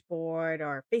message board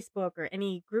or Facebook or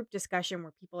any group discussion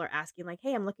where people are asking like,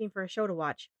 hey, I'm looking for a show to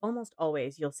watch, almost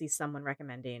always you'll see someone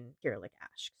recommending Kiralık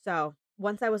Aşk. So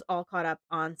once I was all caught up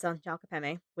on San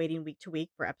Çalkapeme, waiting week to week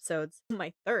for episodes,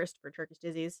 my thirst for Turkish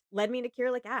Dizzies led me to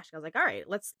Kiralık Aşk. I was like, all right,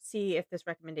 let's see if this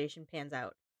recommendation pans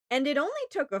out. And it only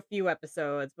took a few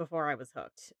episodes before I was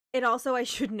hooked. It also, I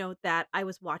should note that I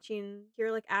was watching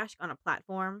Kiralık Aşk on a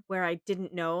platform where I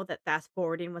didn't know that fast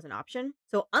forwarding was an option.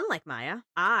 So unlike Maya,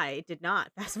 I did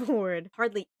not fast forward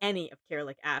hardly any of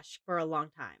Kiralık Aşk for a long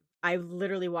time. I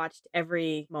literally watched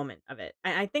every moment of it.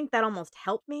 And I think that almost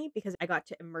helped me because I got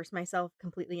to immerse myself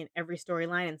completely in every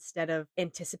storyline instead of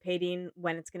anticipating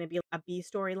when it's going to be a B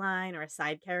storyline or a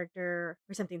side character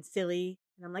or something silly.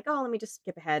 And I'm like, oh, let me just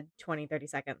skip ahead 20, 30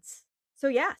 seconds. So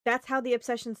yeah, that's how the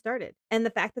obsession started. And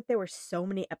the fact that there were so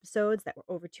many episodes that were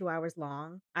over 2 hours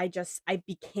long, I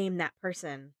became that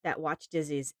person that watched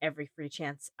Dizzy's every free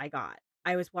chance I got.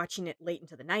 I was watching it late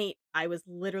into the night. I was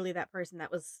literally that person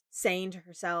that was saying to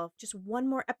herself, just one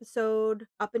more episode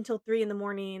up until 3 in the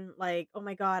morning. Like, oh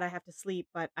my God, I have to sleep,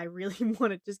 but I really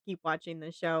want to just keep watching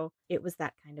the show. It was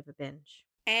that kind of a binge.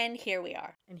 And here we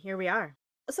are. And here we are.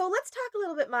 So let's talk a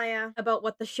little bit, Maya, about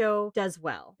what the show does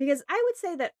well. Because I would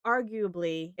say that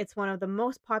arguably it's one of the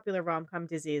most popular rom-com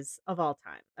Dizzies of all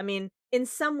time. I mean, in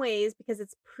some ways, because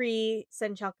it's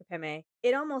pre-Sen Çalkapeme,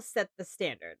 it almost set the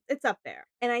standard. It's up there.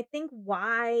 And I think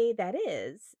why that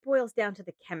is boils down to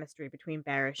the chemistry between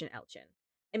Barish and Elchin.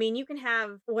 I mean, you can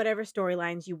have whatever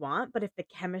storylines you want, but if the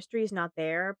chemistry is not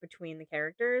there between the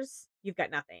characters, you've got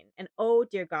nothing. And oh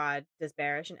dear God, does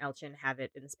Barish and Elchin have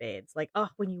it in spades. Like, oh,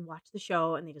 when you watch the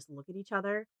show and they just look at each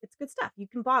other, it's good stuff. You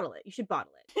can bottle it. You should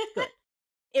bottle it. It's good.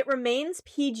 It remains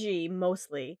PG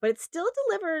mostly, but it still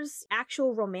delivers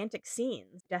actual romantic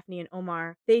scenes. Daphne and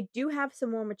Omar, they do have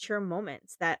some more mature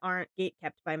moments that aren't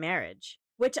gatekept by marriage,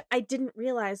 which I didn't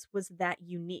realize was that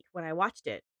unique when I watched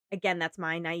it. Again, that's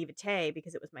my naivete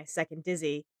because it was my second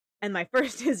Dizzy. And my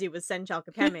first Dizzy was Sen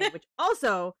Çalkapeme, which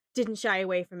also didn't shy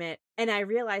away from it. And I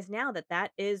realize now that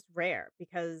that is rare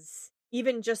because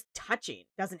even just touching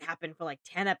doesn't happen for like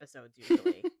 10 episodes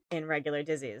usually in regular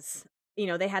Dizzies. You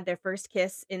know, they had their first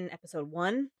kiss in episode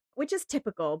 1, which is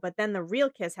typical, but then the real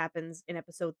kiss happens in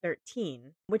episode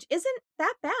 13, which isn't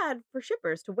that bad for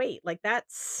shippers to wait. Like,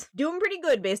 that's doing pretty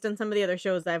good based on some of the other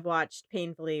shows I've watched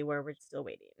painfully where we're still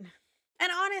waiting.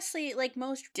 And honestly, like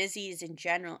most Dizzies in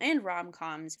general and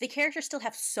rom-coms, the characters still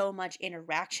have so much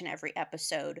interaction every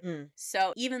episode.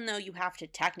 So even though you have to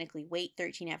technically wait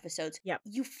 13 episodes, Yep.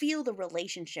 you feel the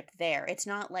relationship there. It's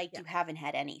not like Yep. you haven't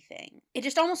had anything. It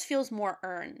just almost feels more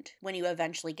earned when you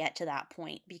eventually get to that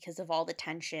point because of all the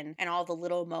tension and all the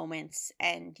little moments,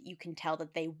 and you can tell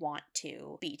that they want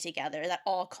to be together. That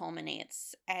all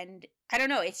culminates. And I don't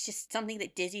know, it's just something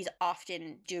that Dizzies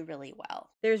often do really well.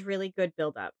 There's really good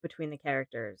build-up between the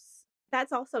characters.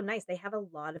 That's also nice. They have a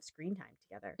lot of screen time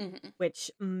together, Mhm.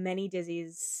 which many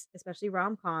Disney's, especially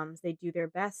rom-coms, they do their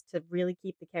best to really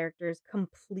keep the characters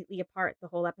completely apart the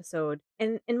whole episode.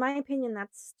 And in my opinion,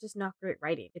 that's just not great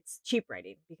writing. It's cheap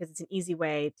writing because it's an easy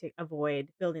way to avoid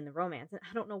building the romance. And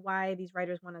I don't know why these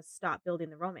writers want to stop building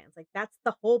the romance. Like that's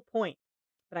the whole point.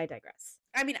 But I digress.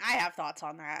 I mean, I have thoughts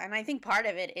on that. And I think part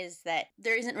of it is that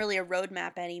there isn't really a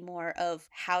roadmap anymore of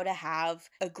how to have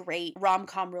a great rom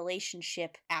com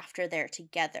relationship after they're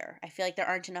together. I feel like there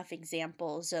aren't enough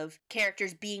examples of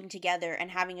characters being together and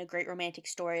having a great romantic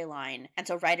storyline. And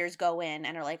so writers go in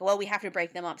and are like, well, we have to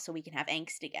break them up so we can have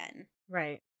angst again.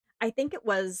 Right. I think it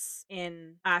was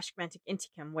in Ashkmantic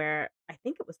Intikum where I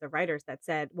think it was the writers that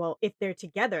said, well, if they're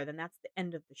together, then that's the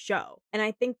end of the show. And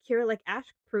I think Kiralık Aşk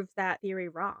proves that theory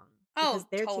wrong because Oh,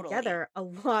 they're totally. together a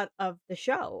lot of the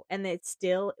show and it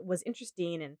still was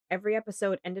interesting and every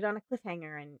episode ended on a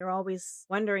cliffhanger and you're always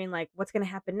wondering like what's going to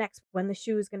happen next, when the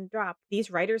shoe is going to drop. These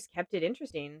writers kept it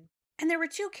interesting. And there were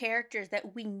two characters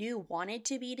that we knew wanted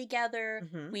to be together.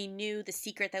 Mhm. We knew the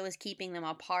secret that was keeping them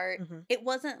apart. Mhm. It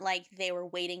wasn't like they were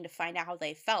waiting to find out how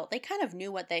they felt. They kind of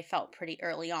knew what they felt pretty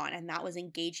early on, and that was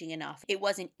engaging enough. It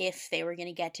wasn't if they were going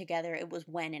to get together, it was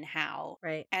when and how.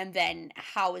 Right. And then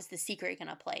how is the secret going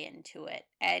to play into it?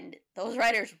 And those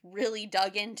writers really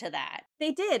dug into that.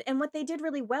 They did, and what they did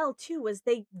really well too was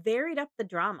they varied up the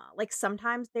drama. Like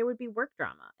sometimes there would be work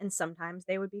drama, and sometimes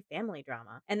they would be family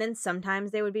drama, and then sometimes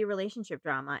they would be relationship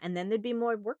drama, and then there'd be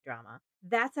more work drama.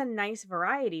 That's a nice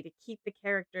variety to keep the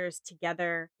characters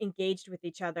together, engaged with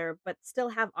each other, but still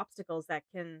have obstacles that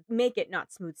can make it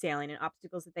not smooth sailing and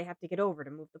obstacles that they have to get over to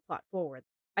move the plot forward.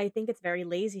 I think it's very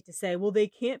lazy to say, well, they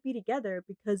can't be together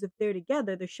because if they're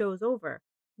together, the show's over.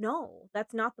 No,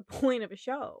 that's not the point of a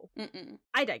show. Mm-mm.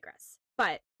 I digress.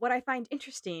 But what I find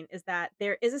interesting is that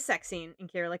there is a sex scene in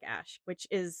Kiralık Aşk, which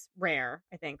is rare,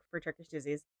 I think, for Turkish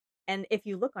disease. And if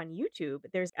you look on YouTube,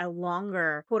 there's a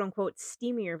longer, quote unquote,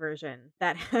 steamier version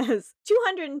that has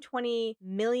 220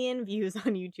 million views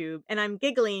on YouTube. And I'm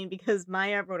giggling because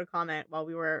Maya wrote a comment while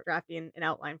we were drafting an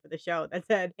outline for the show that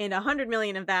said, and 100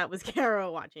 million of that was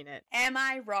Kara watching it. Am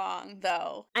I wrong,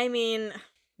 though? I mean,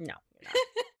 no, you're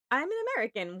not. I'm an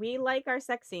American. We like our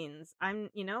sex scenes. And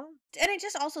it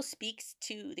just also speaks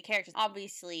to the characters.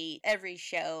 Obviously, every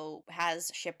show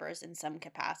has shippers in some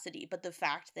capacity, but the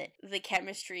fact that the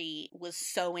chemistry was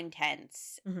so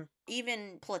intense, Mhm.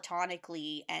 even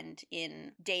platonically and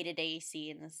in day to day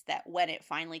scenes, that when it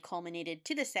finally culminated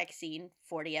to the sex scene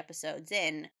 40 episodes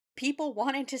in, people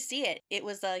wanted to see it. It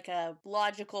was like a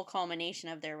logical culmination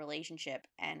of their relationship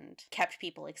and kept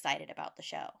people excited about the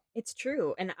show. It's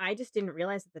true, and I just didn't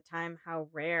realize at the time how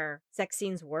rare sex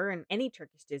scenes were in any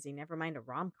Turkish Disney, never mind a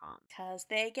rom-com. Because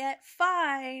they get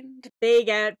fined. They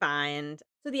get fined.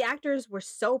 So the actors were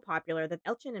so popular that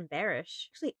Elçin and Barish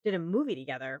actually did a movie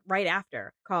together right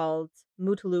after called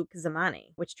Mutluluk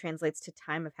Zamani, which translates to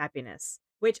Time of Happiness,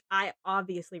 which I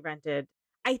obviously rented.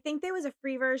 I think there was a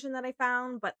free version that I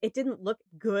found, but it didn't look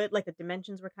good. Like the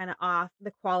dimensions were kind of off. The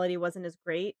quality wasn't as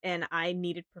great, and I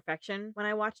needed perfection when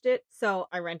I watched it. So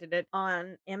I rented it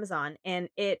on Amazon, and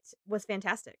it was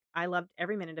fantastic. I loved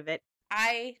every minute of it.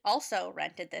 I also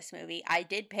rented this movie. I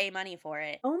did pay money for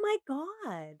it, Oh my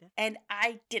god. and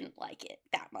I didn't like it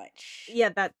that much. Yeah,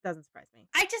 that doesn't surprise me.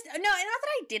 I just, no, not that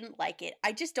I didn't like it.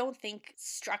 I just don't think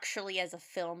structurally as a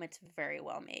film it's very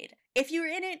well made. If you're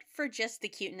in it for just the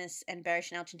cuteness and Barish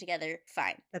and Elton together,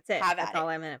 fine. That's it. Have That's at it. all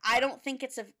I'm in it I for. don't think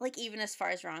it's like, even as far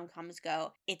as rom-coms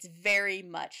go, it's very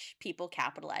much people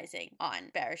capitalizing on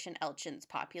Barish and Elton's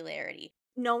popularity.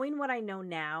 Knowing what I know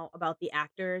now about the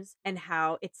actors and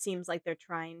how it seems like they're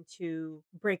trying to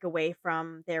break away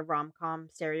from their rom-com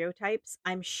stereotypes,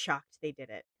 I'm shocked they did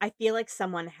it. I feel like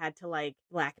someone had to like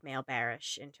blackmail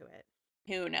Barish into it.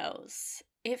 Who knows?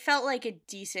 It felt like a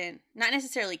decent, not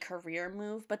necessarily career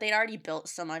move, but they'd already built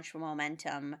so much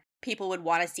momentum. People would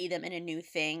want to see them in a new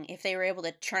thing. If they were able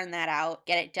to churn that out,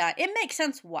 get it done, it makes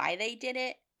sense why they did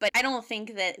it. But I don't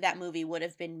think that that movie would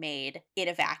have been made in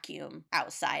a vacuum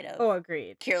outside of Oh,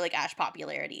 agreed. Kiralık Aşk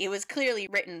popularity. It was clearly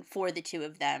written for the two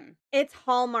of them. It's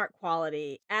Hallmark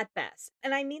quality at best.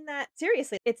 And I mean that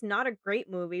seriously. It's not a great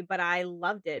movie, but I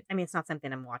loved it. I mean, it's not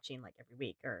something I'm watching like every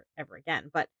week or ever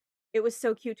again, but it was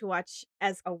so cute to watch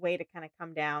as a way to kind of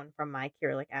come down from my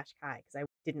Kiralık Aşk high because I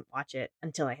didn't watch it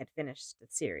until I had finished the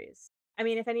series. I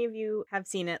mean, if any of you have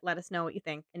seen it, let us know what you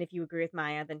think. And if you agree with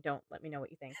Maya, then don't let me know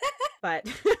what you think. But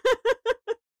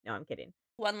no, I'm kidding.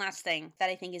 One last thing that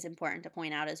I think is important to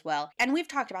point out as well, and we've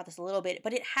talked about this a little bit,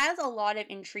 but it has a lot of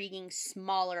intriguing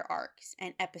smaller arcs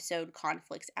and episode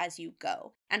conflicts as you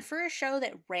go. And for a show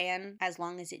that ran as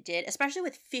long as it did, especially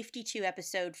with 52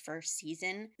 episode first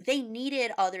season, they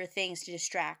needed other things to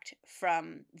distract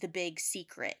from the big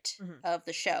secret of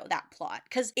the show, that plot.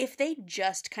 Because if they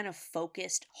just kind of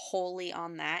focused wholly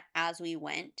on that as we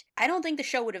went, I don't think the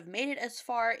show would have made it as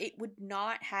far. It would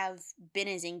not have been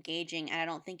as engaging, and I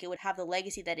don't think it would have the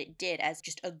legacy that it did as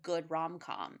just a good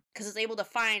rom-com. Because it's able to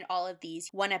find all of these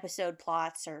one episode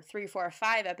plots or 3, 4, or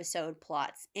 5 episode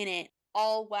plots in it,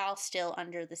 all while still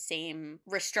under the same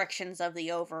restrictions of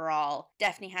the overall.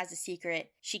 Daphne has a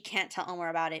secret. She can't tell Omar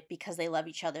about it because they love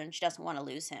each other and she doesn't want to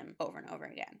lose him over and over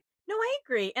again. No, I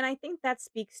agree. And I think that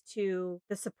speaks to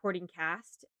the supporting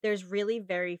cast. There's really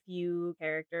very few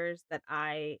characters that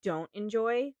I don't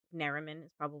enjoy. Nariman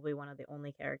is probably one of the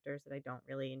only characters that I don't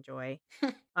really enjoy.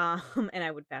 And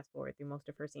I would fast forward through most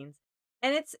of her scenes.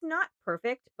 And it's not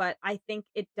perfect, but I think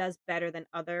it does better than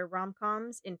other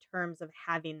rom-coms in terms of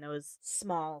having those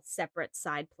small, separate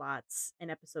side plots and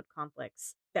episode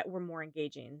conflicts that were more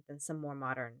engaging than some more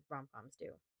modern rom-coms do.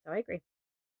 So I agree.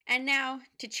 And now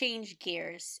to change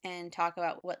gears and talk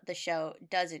about what the show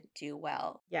doesn't do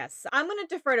well. Yes, I'm going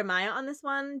to defer to Maya on this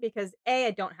one because A,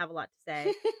 I don't have a lot to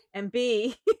say, and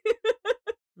B,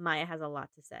 Maya has a lot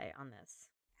to say on this.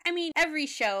 I mean, every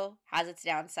show has its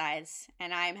downsides,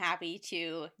 and I'm happy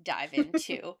to dive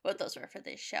into what those were for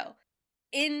this show.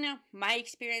 In my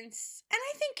experience, and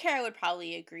I think Kara would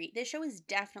probably agree, this show is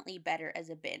definitely better as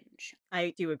a binge.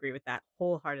 I do agree with that.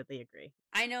 Wholeheartedly agree.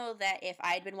 I know that if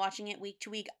I'd been watching it week to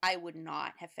week, I would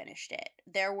not have finished it.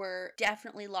 There were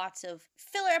definitely lots of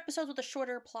filler episodes with the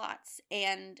shorter plots,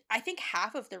 and I think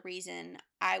half of the reason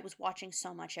I was watching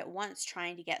so much at once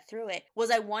trying to get through it was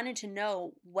I wanted to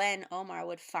know when Omar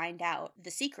would find out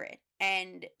the secret.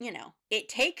 And, it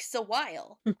takes a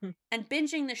while. And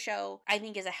binging the show, I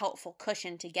think, is a helpful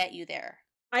cushion to get you there.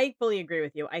 I fully agree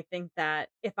with you. I think that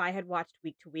if I had watched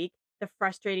week to week, the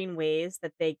frustrating ways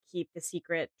that they keep the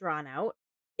secret drawn out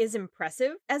is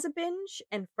impressive as a binge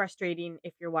and frustrating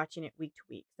if you're watching it week to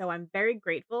week. So I'm very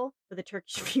grateful for the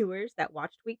Turkish viewers that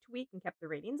watched week to week and kept the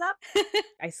ratings up.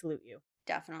 I salute you.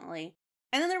 Definitely.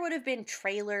 And then there would have been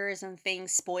trailers and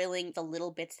things spoiling the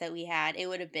little bits that we had. It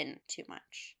would have been too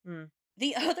much.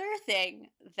 The other thing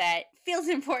that feels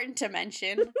important to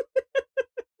mention,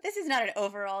 this is not an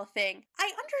overall thing.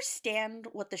 I understand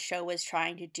what the show was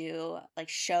trying to do, like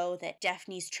show that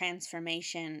Daphne's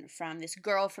transformation from this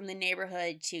girl from the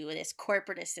neighborhood to this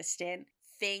corporate assistant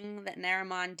thing that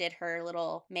Nariman did her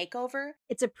little makeover.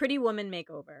 It's a pretty woman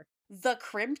makeover. The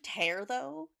crimped hair,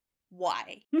 though?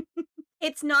 Why?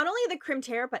 It's not only the crimped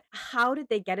hair, but how did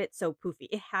they get it so poofy?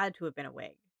 It had to have been a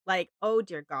wig. Like, oh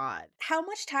dear God. How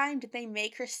much time did they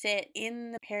make her sit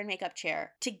in the hair and makeup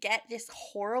chair to get this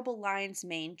horrible lion's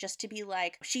mane just to be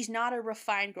like, she's not a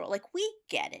refined girl? Like, we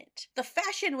get it. The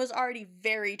fashion was already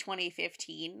very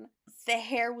 2015. The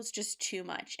hair was just too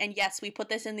much. And yes, we put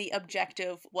this in the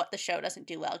objective what the show doesn't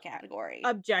do well category.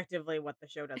 Objectively, what the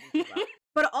show doesn't do well.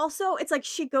 But also, it's like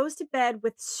she goes to bed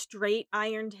with straight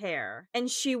ironed hair and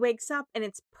she wakes up and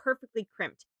it's perfectly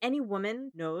crimped. Any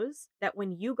woman knows that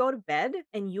when you go to bed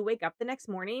and you wake up the next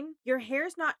morning, your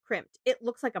hair's not crimped. It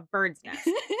looks like a bird's nest.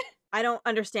 I don't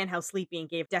understand how Sleeping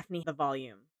gave Daphne the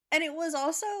volume. And it was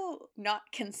also not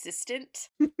consistent.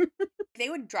 They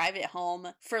would drive it home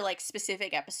for like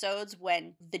specific episodes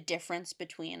when the difference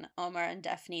between Omar and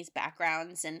Daphne's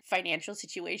backgrounds and financial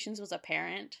situations was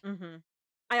apparent.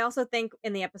 I also think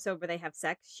in the episode where they have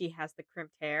sex, she has the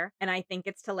crimped hair. And I think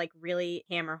it's to like really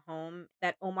hammer home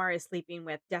that Omar is sleeping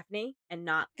with Daphne and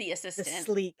not the assistant. The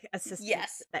sleek assistant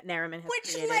that Nariman has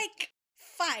created. Which,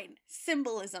 fine.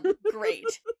 Symbolism. Great.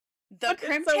 The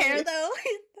crimped hair, though,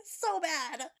 so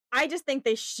bad. I just think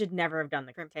they should never have done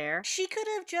the crimped hair. She could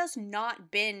have just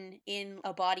not been in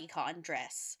a bodycon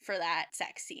dress for that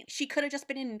sex scene. She could have just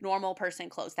been in normal person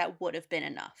clothes. That would have been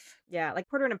enough. Yeah, like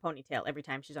put her in a ponytail every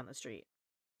time she's on the street.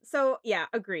 So, yeah,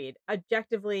 agreed.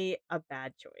 Objectively, a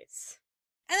bad choice.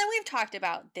 And then we've talked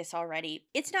about this already.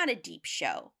 It's not a deep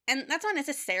show. And that's not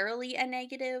necessarily a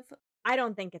negative. I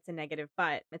don't think it's a negative,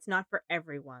 but it's not for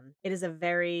everyone. It is a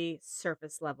very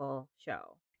surface level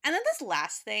show. And then this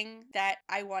last thing that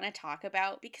I want to talk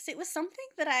about, because it was something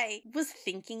that I was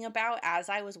thinking about as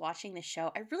I was watching the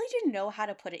show. I really didn't know how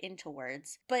to put it into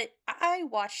words, but I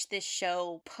watched this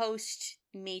show post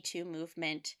Me Too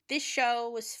movement. This show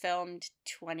was filmed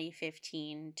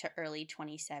 2015 to early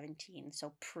 2017,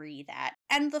 so pre that.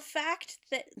 And the fact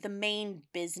that the main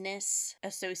business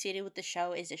associated with the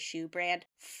show is a shoe brand,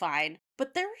 fine.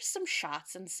 But there were some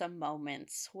shots and some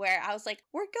moments where I was like,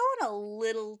 we're going a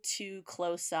little too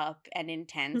close up and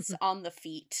intense on the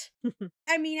feet.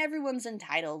 I mean, everyone's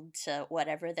entitled to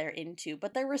whatever they're into,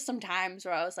 but there were some times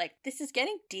where I was like, this is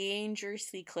getting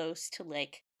dangerously close to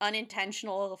like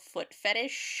unintentional foot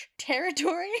fetish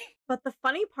territory. But the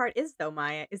funny part is, though,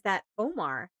 Maya, is that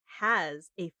Omar has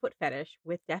a foot fetish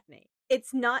with Daphne.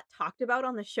 It's not talked about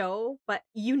on the show, but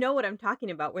you know what I'm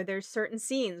talking about, where there's certain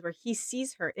scenes where he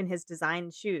sees her in his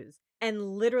designed shoes and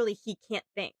literally he can't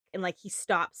think and like he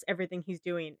stops everything he's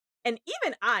doing. And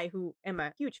even I, who am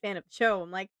a huge fan of the show,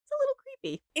 I'm like, it's a little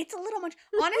creepy. It's a little much.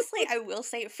 Honestly, I will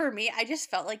say for me, I just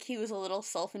felt like he was a little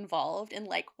self involved and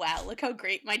like, wow, look how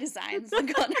great my designs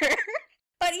look on her.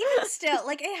 But even still,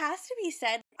 like, it has to be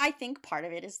said, I think part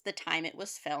of it is the time it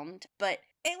was filmed, but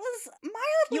it was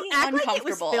You mildly act like it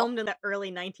was uncomfortable. filmed in the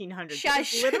early 1900s. It was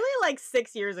Shush. literally like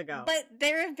 6 years ago. But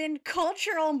there have been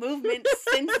cultural movements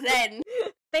since then.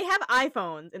 They have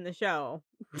iPhones in the show.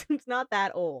 It's not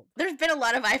that old. There's been a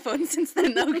lot of iPhones since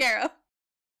then, though, Caro.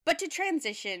 But to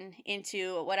transition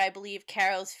into what I believe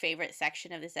Carol's favorite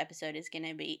section of this episode is going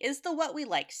to be, is the what we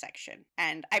like section.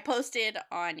 And I posted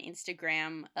on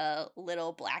Instagram a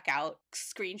little blackout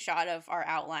screenshot of our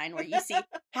outline where you see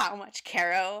how much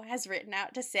Caro has written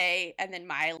out to say, and then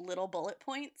my little bullet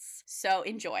points. So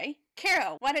enjoy.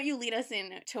 Caro, why don't you lead us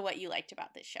in to what you liked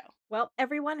about this show? Well,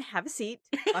 everyone have a seat,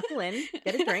 buckle in,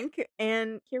 get a drink,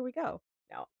 and here we go.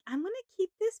 Now, I'm going to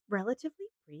keep this relatively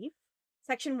brief.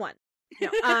 Section 1. No,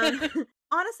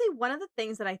 honestly, one of the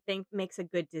things that I think makes a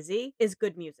good Dizzy is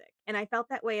good music. And I felt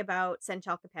that way about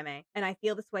Senchal Kapeme, and I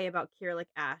feel this way about Kiralık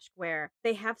Aşk, where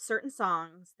they have certain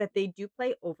songs that they do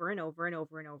play over and over and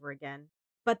over and over again,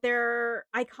 but they're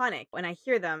iconic. When I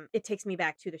hear them, it takes me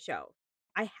back to the show.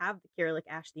 I have the Kiralık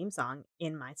Aşk theme song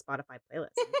in my Spotify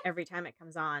playlist. And every time it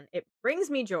comes on, it brings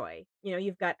me joy. You know,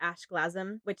 you've got Aşk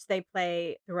Lazım, which they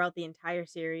play throughout the entire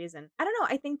series. And I don't know,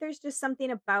 I think there's just something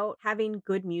about having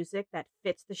good music that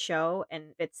fits the show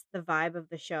and fits the vibe of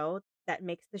the show that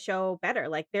makes the show better.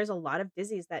 Like, there's a lot of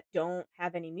Dizzies that don't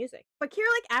have any music. But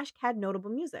Kiralık Aşk had notable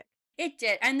music. It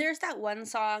did. And there's that one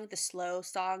song, the slow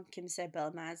song, Kimse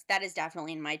Bilmez. That is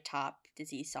definitely in my top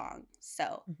Dizzy song.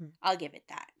 So I'll give it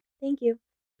that. Thank you.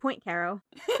 Point, Caro.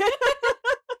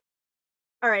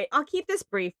 All right, I'll keep this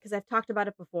brief because I've talked about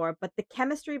it before, but the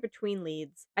chemistry between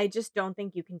leads, I just don't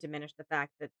think you can diminish the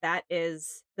fact that that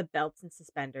is the belts and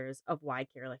suspenders of why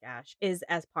Kiralık Aşk is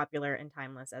as popular and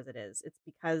timeless as it is. It's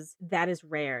because that is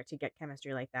rare to get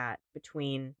chemistry like that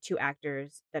between two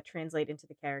actors that translate into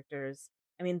the characters.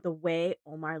 I mean, the way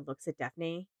Omar looks at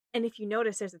Daphne, and if you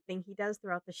notice, there's a thing he does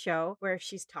throughout the show where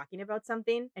she's talking about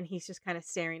something and he's just kind of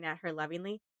staring at her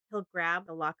lovingly. He'll grab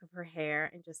the lock of her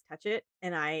hair and just touch it.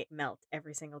 And I melt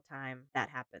every single time that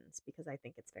happens because I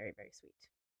think it's very, very sweet.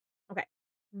 Okay.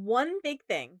 One big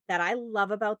thing that I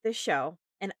love about this show,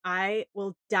 and I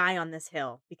will die on this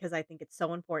hill because I think it's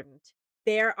so important.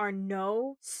 There are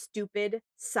no stupid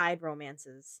side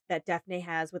romances that Daphne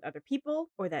has with other people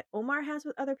or that Omar has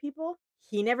with other people.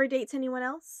 He never dates anyone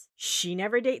else. She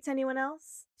never dates anyone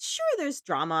else. Sure, there's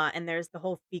drama and there's the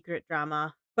whole secret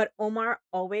drama. But Omar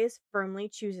always firmly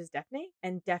chooses Daphne,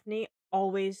 and Daphne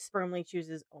always firmly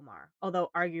chooses Omar. Although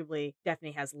arguably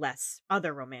Daphne has less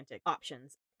other romantic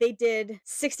options. They did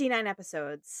 69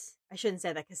 episodes. I shouldn't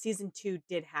say that because season 2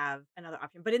 did have another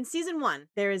option. But in season 1,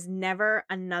 there is never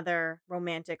another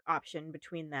romantic option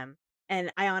between them.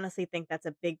 And I honestly think that's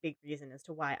a big, big reason as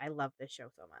to why I love this show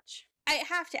so much. I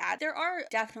have to add, there are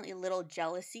definitely little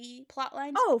jealousy plot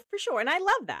lines. Oh, for sure. And I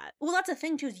love that. Well, that's the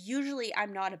thing, too, is usually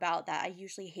I'm not about that. I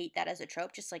usually hate that as a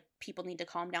trope, just like people need to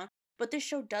calm down. But this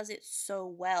show does it so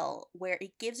well where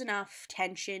it gives enough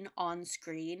tension on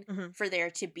screen for there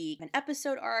to be an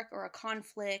episode arc or a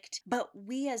conflict. But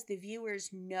we as the viewers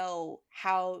know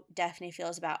how Daphne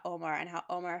feels about Omar and how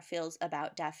Omar feels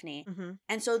about Daphne.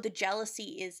 And so the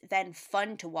jealousy is then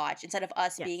fun to watch instead of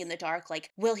us being in the dark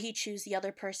like, will he choose the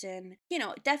other person? You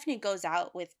know, Daphne goes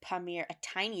out with Pamir a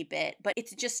tiny bit, but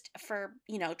it's just for,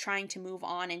 you know, trying to move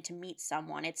on and to meet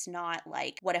someone. It's not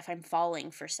like, what if I'm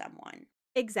falling for someone?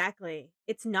 Exactly.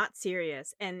 It's not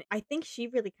serious. And I think she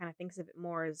really kind of thinks of it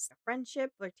more as a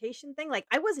friendship, flirtation thing. Like,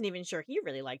 I wasn't even sure he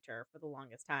really liked her for the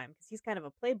longest time because he's kind of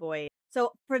a playboy.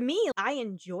 So for me, I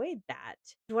enjoyed that.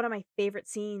 One of my favorite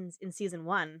scenes in season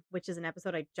 1, which is an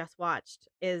episode I just watched,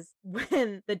 is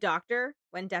when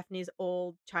Daphne's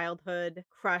old childhood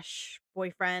crush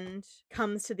boyfriend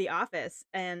comes to the office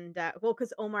and, well,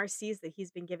 because Omar sees that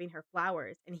he's been giving her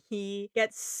flowers and he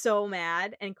gets so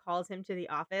mad and calls him to the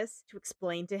office to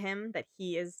explain to him that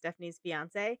he is Stephanie's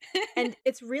fiance. And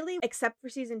it's really, except for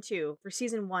season 2, for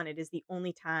season 1, it is the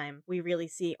only time we really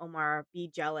see Omar be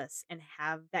jealous and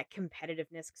have that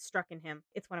competitiveness struck in him.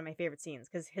 It's one of my favorite scenes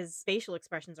because his facial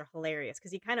expressions are hilarious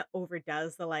because he kind of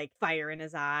overdoes the like fire in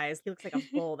his eyes. He looks like a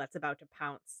bull that's about to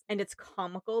pounce. And it's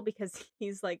comical because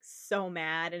he's like so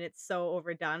mad and it's so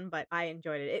overdone, but I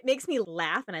enjoyed it. It makes me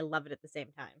laugh and I love it at the same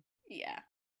time. Yeah.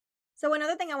 So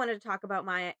another thing I wanted to talk about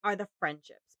my are the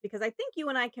friendships because I think you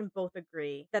and I can both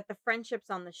agree that the friendships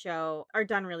on the show are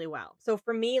done really well. So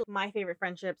for me, my favorite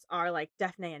friendships are like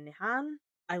Daphne and Nihan.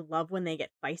 I love when they get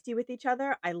feisty with each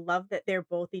other. I love that they're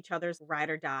both each other's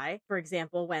ride or die. For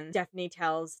example, when Daphne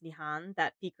tells Nihan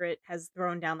that Secret has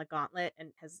thrown down the gauntlet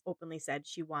and has openly said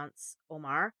she wants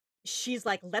Omar, she's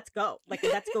like, "Let's go. Like,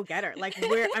 let's go get her. Like,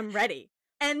 I'm ready."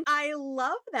 And I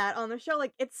love that on the show.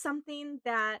 Like, it's something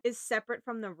that is separate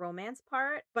from the romance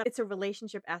part, but it's a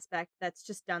relationship aspect that's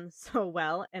just done so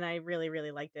well. And I really,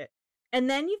 really liked it. And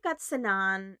then you've got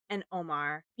Sanan and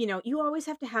Omar. You know, you always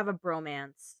have to have a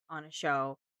bromance on a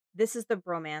show. This is the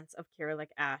bromance of Kiralık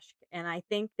Aşk. And I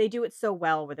think they do it so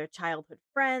well with their childhood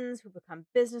friends who become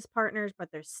business partners, but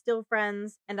they're still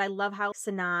friends. And I love how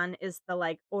Sanan is the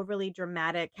like overly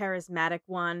dramatic, charismatic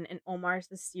one, and Omar's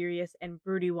the serious and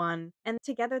broody one. And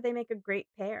together they make a great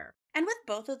pair. And with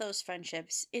both of those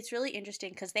friendships, it's really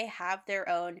interesting because they have their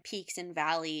own peaks and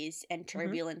valleys and Mhm.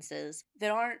 turbulences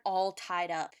that aren't all tied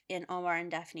up in Omar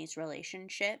and Daphne's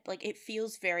relationship. Like, it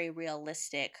feels very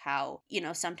realistic how,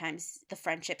 sometimes the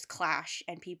friendships clash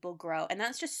and people grow. And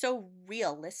that's just so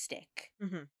realistic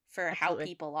Mhm. for how Absolutely.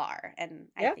 people are. And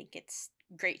I Yeah. think it's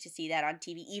great to see that on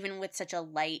TV, even with such a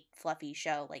light, fluffy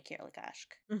show like Kiralık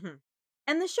Aşk. Mhm.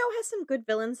 And the show has some good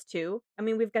villains too. I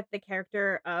mean, we've got the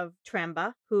character of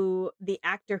Tramba, who the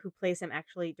actor who plays him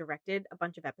actually directed a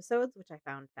bunch of episodes, which I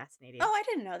found fascinating. Oh, I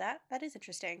didn't know that. That is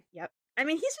interesting. Yep. I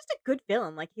mean, he's just a good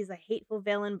villain. Like, he's a hateful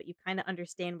villain, but you kind of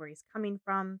understand where he's coming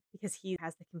from because he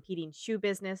has the competing shoe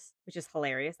business, which is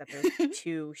hilarious that there's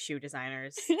two shoe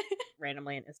designers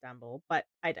randomly in Istanbul. But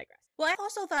I digress. Well, I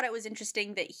also thought it was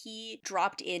interesting that he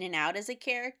dropped in and out as a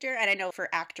character. And I know for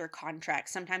actor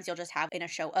contracts, sometimes you'll just have in a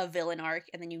show a villain arc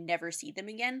and then you never see them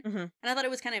again. Hmm. And I thought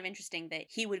it was kind of interesting that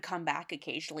he would come back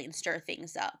occasionally and stir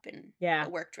things up, and Yeah.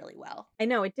 it worked really well. I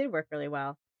know, it did work really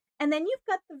well. And then you've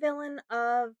got the villain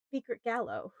of Secret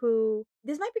Gallo, who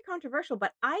this might be controversial,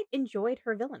 but I enjoyed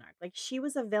her villain arc. Like, she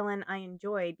was a villain I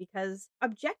enjoyed because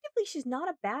objectively, she's not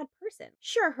a bad person.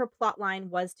 Sure, her plot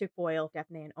line was to foil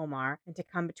Daphne and Omar and to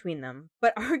come between them,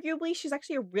 but arguably, she's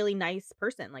actually a really nice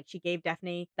person. Like, she gave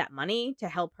Daphne that money to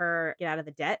help her get out of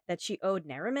the debt that she owed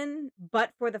Nariman,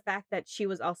 but for the fact that she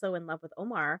was also in love with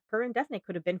Omar, her and Daphne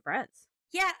could have been friends.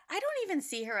 Yeah, I don't even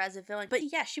see her as a villain,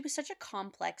 but yeah, she was such a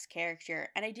complex character,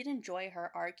 and I did enjoy her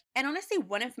arc. And honestly,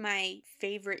 one of my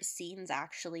favorite scenes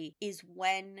actually is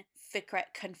when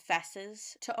Fikret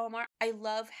confesses to Omar. I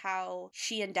love how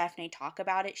she and Daphne talk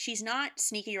about it. She's not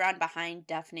sneaking around behind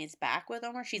Daphne's back with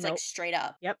Omar. She's like Nope. straight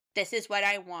up, Yep. this is what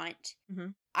I want. Hmm.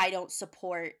 I don't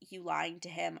support you lying to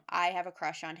him. I have a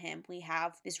crush on him. We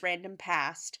have this random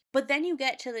past. But then you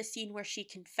get to the scene where she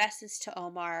confesses to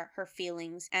Omar her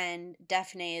feelings and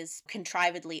Daphne is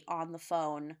contrivedly on the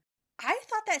phone. I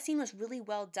thought that scene was really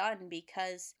well done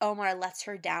because Omar lets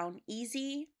her down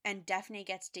easy and Daphne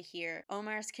gets to hear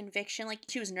Omar's conviction. Like,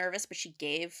 she was nervous, but she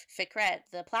gave Fikret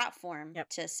the platform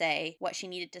to say what she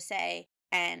needed to say.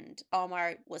 And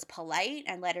Omar was polite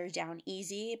and let her down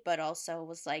easy, but also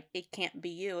was like, it can't be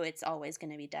you. It's always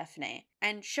going to be Daphne.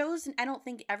 And shows, I don't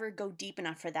think, ever go deep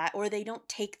enough for that, or they don't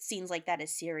take scenes like that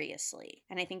as seriously.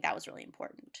 And I think that was really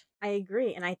important. I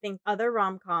agree. And I think other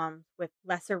rom coms with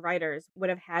lesser writers would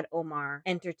have had Omar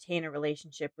entertain a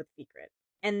relationship with Secret.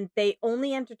 And they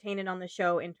only entertain it on the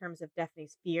show in terms of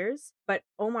Daphne's fears. But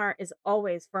Omar is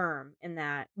always firm in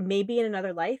that maybe in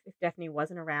another life, if Daphne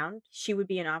wasn't around, she would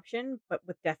be an option. But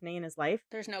with Daphne in his life,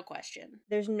 There's no question.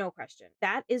 there's no question.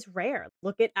 That is rare.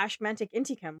 Look at Ashmantic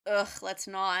Intikam. Ugh, let's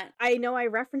not. I know I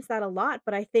reference that a lot,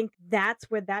 but I think that's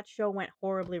where that show went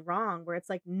horribly wrong, where it's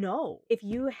like, no, if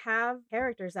you have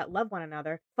characters that love one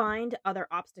another, find other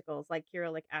obstacles like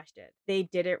Kiralık Aşk did. They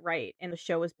did it right, and the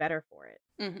show is better for it.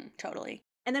 Totally.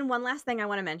 And then one last thing I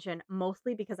want to mention,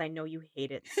 mostly because I know you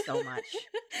hate it so much.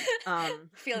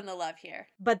 Feeling the love here.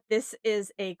 But this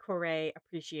is a Corey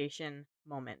appreciation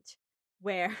moment.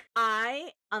 where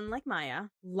I, unlike Maya,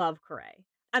 love Corey.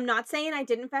 I'm not saying I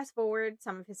didn't fast forward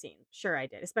some of his scenes. Sure, I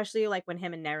did, especially like when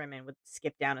him and Neriman would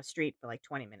skip down a street for like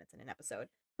 20 minutes in an episode.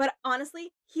 But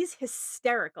honestly, he's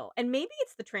hysterical. And maybe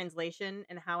it's the translation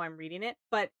and how I'm reading it,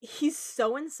 but he's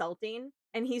so insulting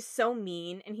and he's so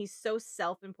mean and he's so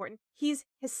self important. He's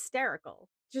hysterical.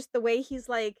 Just the way he's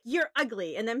like, "You're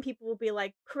ugly." And then people will be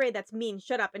like, "Corey, that's mean.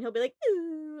 Shut up." And he'll be like,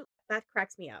 "Ooh." That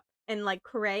cracks me up. And like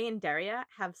Corey and Daria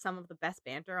have some of the best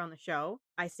banter on the show.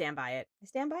 I stand by it. I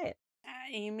stand by it.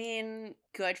 You mean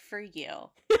good for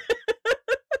you.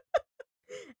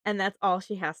 And that's all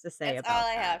she has to say That's about all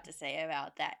I that. have to say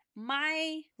about that.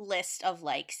 My list of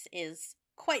likes is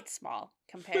quite small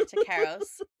compared to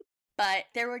Caro's, but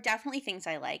there were definitely things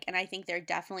I like, and I think there are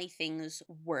definitely things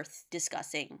worth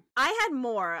discussing. I had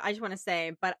more, I just want to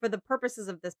say, but for the purposes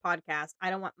of this podcast,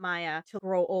 I don't want Maya to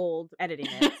grow old editing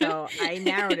it. So I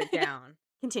narrowed it down.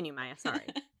 Continue, Maya. Sorry.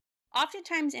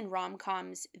 Oftentimes in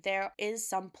rom-coms, there is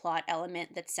some plot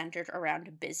element that's centered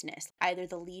around business. Either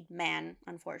the lead man,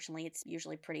 unfortunately, it's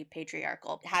usually pretty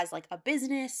patriarchal, has like a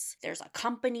business, there's a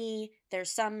company, there's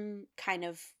some kind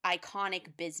of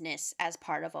iconic business as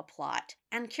part of a plot.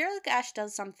 And Kiralık Aşk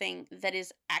does something that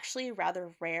is actually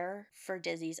rather rare for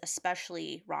Disney's,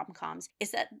 especially rom-coms,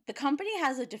 is that the company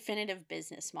has a definitive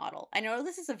business model. I know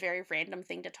this is a very random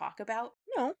thing to talk about,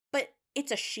 No. but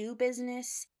it's a shoe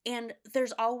business, and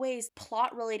there's always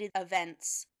plot-related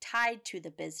events tied to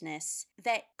the business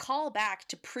that call back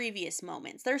to previous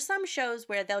moments. There's some shows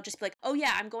where they'll just be like, "Oh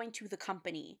yeah, I'm going to the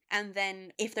company." And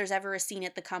then if there's ever a scene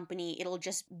at the company, it'll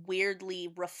just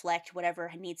weirdly reflect whatever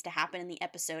needs to happen in the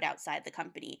episode outside the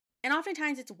company. And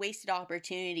oftentimes it's wasted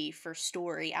opportunity for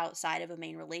story outside of a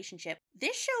main relationship.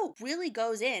 This show really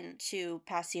goes into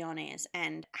Pasiones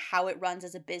and how it runs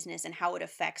as a business and how it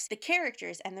affects the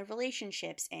characters and the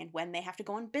relationships and when they have to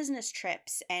go on business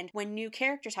trips and when new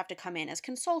characters have to come in as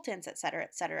consultants, etc.,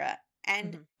 etc.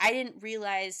 And I didn't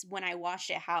realize when I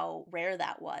watched it how rare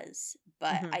that was,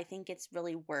 but I think it's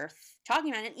really worth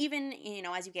talking about. And even,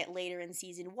 as you get later in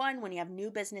season 1, when you have new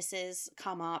businesses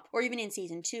come up, or even in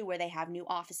season 2, where they have new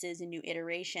offices and new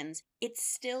iterations, it's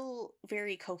still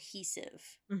very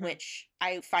cohesive, which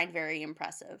I find very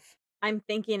impressive. I'm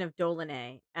thinking of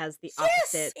Dolane as the Yes,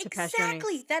 opposite to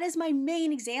exactly. Passiones. That is my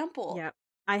main example. Yep.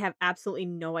 I have absolutely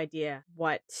no idea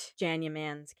what Janya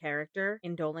Man's character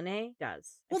in Dolane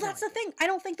does. Well, that's the thing. I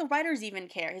don't think the writers even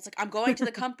care. He's like, "I'm going to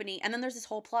the company." And then there's this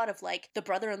whole plot of like the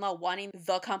brother-in-law wanting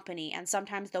the company. And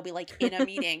sometimes they'll be like in a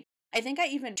meeting. I think I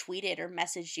even tweeted or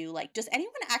messaged you like, does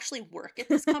anyone actually work at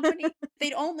this company?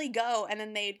 They'd only go and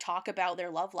then they'd talk about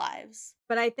their love lives.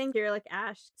 But I think you're like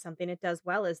Ash, something it does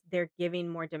well is they're giving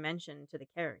more dimension to the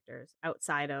characters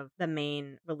outside of the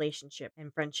main relationship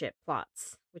and friendship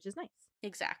plots, which is nice.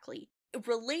 Exactly.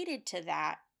 Related to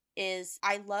that is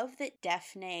I love that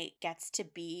Daphne gets to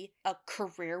be a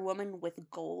career woman with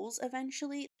goals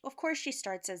eventually. Of course, she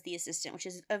starts as the assistant, which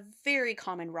is a very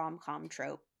common rom-com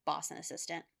trope, boss and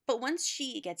assistant. But once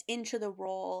she gets into the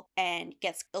role and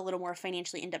gets a little more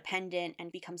financially independent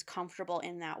and becomes comfortable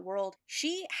in that world,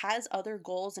 she has other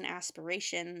goals and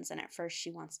aspirations. And at first, she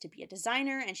wants to be a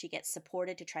designer and she gets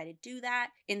supported to try to do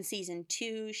that. In season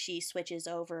 2, she switches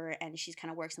over and she's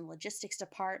kind of works in the logistics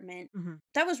department.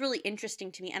 That was really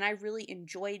interesting to me. And I really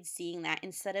enjoyed seeing that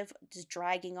instead of just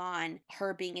dragging on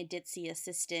her being a ditzy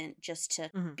assistant just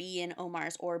to be in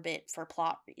Omar's orbit for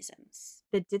plot reasons.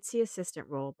 The ditzy assistant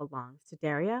role belongs to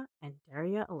Daria and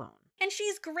Daria alone. And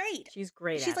she's great. She's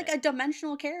great. She's like a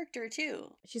dimensional character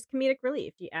too. She's comedic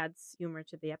relief. She adds humor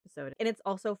to the episode. And it's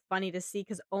also funny to see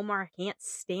because Omar can't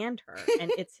stand her.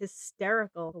 And it's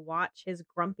hysterical to watch his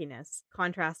grumpiness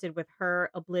contrasted with her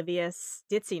oblivious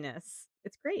ditziness.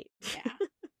 It's great. Yeah.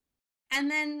 And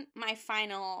then my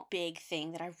final big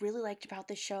thing that I really liked about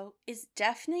this show is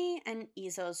Daphne and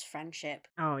Izo's friendship.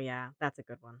 Oh, yeah. That's a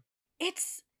good one.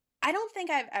 I don't think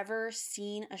I've ever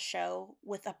seen a show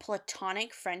with a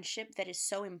platonic friendship that is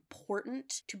so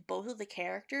important to both of the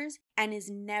characters and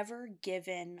is never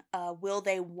given a will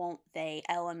they, won't they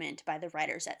element by the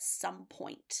writers at some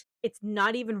point. It's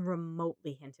not even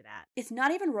remotely hinted at. It's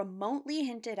not even remotely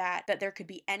hinted at that there could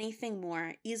be anything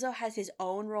more. Izo has his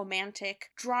own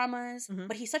romantic dramas,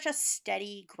 but he's such a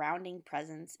steady, grounding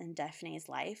presence in Daphne's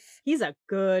life. He's a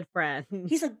good friend.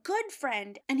 He's a good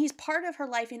friend, and he's part of her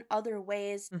life in other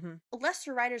ways.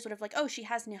 Lesser writers would have like, oh, she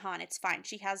has Nihan, it's fine.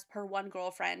 She has her one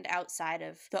girlfriend outside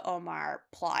of the Omar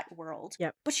plot world.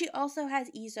 Yep. But she also has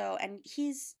Izo, and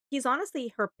he's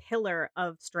honestly her pillar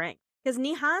of strength. Because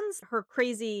Nihan's her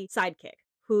crazy sidekick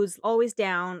who's always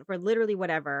down for literally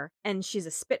whatever, and she's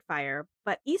a spitfire.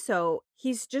 But Iso,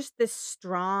 he's just this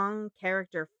strong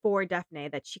character for Daphne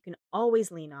that she can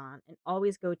always lean on and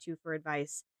always go to for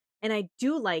advice. And I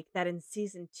do like that in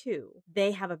season 2,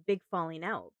 they have a big falling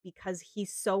out because he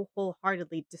so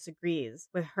wholeheartedly disagrees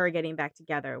with her getting back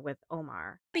together with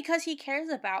Omar. Because he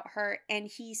cares about her and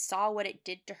he saw what it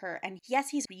did to her. And yes,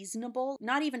 he's reasonable,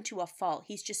 not even to a fault.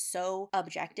 He's just so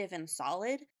objective and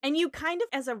solid. And you kind of,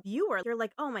 as a viewer, you're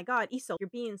like, oh my God, Iso, you're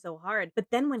being so hard. But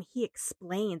then when he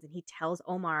explains and he tells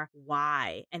Omar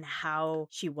why and how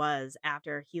she was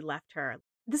after he left her,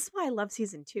 this is why I love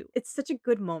season 2. It's such a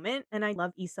good moment, and I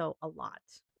love Iso a lot.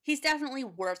 He's definitely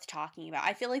worth talking about.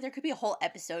 I feel like there could be a whole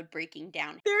episode breaking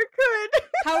down There could.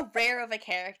 how rare of a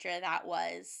character that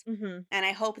was. Mm-hmm. And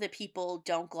I hope that people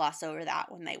don't gloss over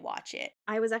that when they watch it.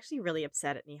 I was actually really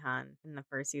upset at Nihan in the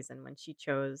first season when she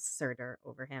chose Surtur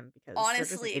over him because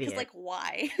Honestly, because like,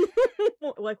 why?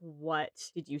 like, what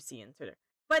did you see in Surtur?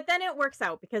 But then it works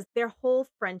out because their whole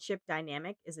friendship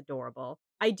dynamic is adorable.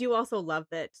 I do also love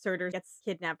that Surtur gets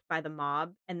kidnapped by the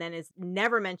mob and then is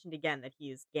never mentioned again that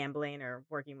he's gambling or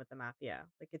working with the mafia.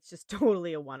 Like, it's just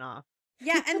totally a one-off.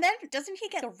 Yeah, and then doesn't he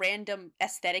get a random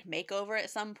aesthetic makeover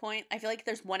at some point? I feel like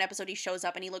there's one episode he shows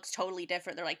up and he looks totally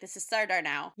different. They're like, this is Sardar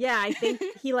now. Yeah, I think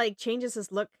he like changes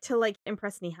his look to like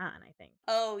impress Nihan, I think.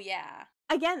 Oh, yeah.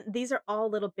 Again, these are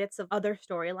all little bits of other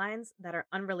storylines that are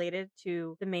unrelated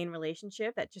to the main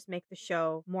relationship that just make the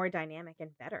show more dynamic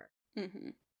and better. Mm-hmm.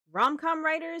 Rom-com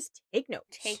writers, take note.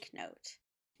 Take note.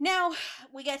 Now,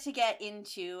 we get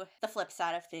into the flip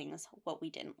side of things, what we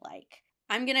didn't like.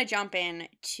 I'm going to jump in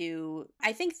to,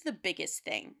 I think, the biggest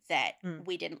thing that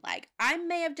we didn't like. I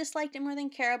may have disliked it more than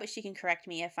Kara, but she can correct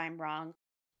me if I'm wrong.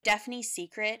 Daphne's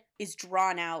secret is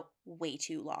drawn out way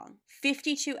too long.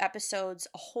 52 episodes,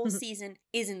 a whole season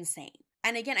is insane.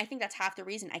 And again, I think that's half the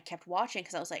reason I kept watching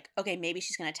because I was like, okay, maybe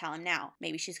she's going to tell him now.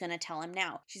 Maybe she's going to tell him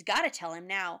now. She's got to tell him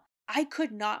now. I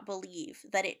could not believe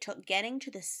that it took getting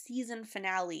to the season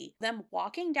finale, them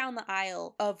walking down the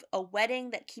aisle of a wedding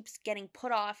that keeps getting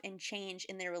put off and changed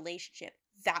in their relationship.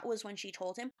 That was when she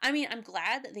told him. I mean, I'm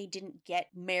glad that they didn't get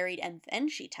married and then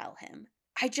she tell him.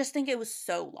 I just think it was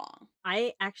so long.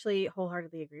 I actually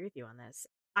wholeheartedly agree with you on this.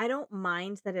 I don't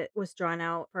mind that it was drawn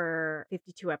out for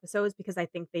 52 episodes because I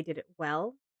think they did it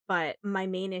well. But my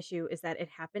main issue is that it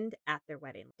happened at their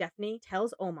wedding. Daphne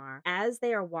tells Omar as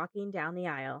they are walking down the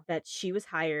aisle that she was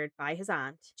hired by his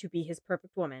aunt to be his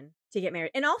perfect woman to get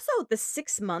married. And also the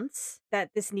 6 months that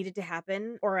this needed to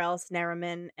happen, or else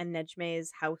Nariman and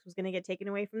Nejme's house was going to get taken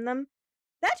away from them.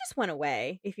 That just went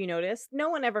away, if you noticed. No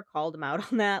one ever called him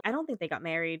out on that. I don't think they got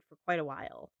married for quite a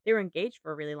while. They were engaged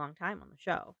for a really long time on the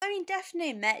show. I mean,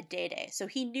 Daphne met Dede, so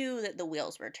he knew that the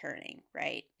wheels were turning,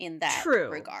 right? In that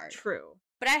regard. True.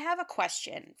 But I have a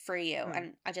question for you,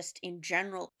 and I just in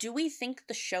general, do we think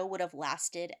the show would have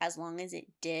lasted as long as it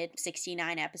did,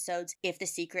 69 episodes, if the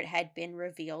secret had been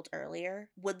revealed earlier?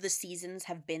 Would the seasons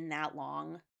have been that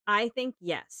long? I think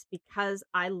yes, because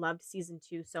I loved season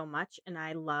 2 so much, and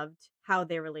I loved how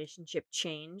their relationship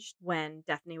changed when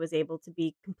Daphne was able to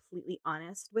be completely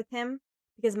honest with him.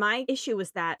 Because my issue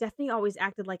was that Daphne always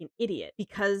acted like an idiot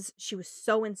because she was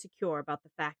so insecure about the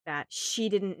fact that she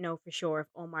didn't know for sure if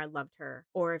Omar loved her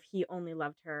or if he only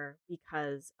loved her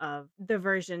because of the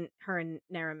version her and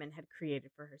Nariman had created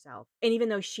for herself. And even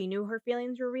though she knew her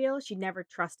feelings were real, she never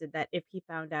trusted that if he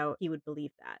found out, he would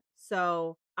believe that.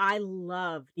 So I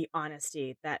love the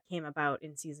honesty that came about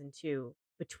in season 2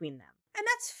 between them. And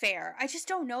that's fair. I just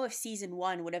don't know if season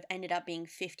 1 would have ended up being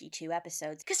 52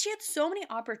 episodes because she had so many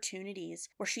opportunities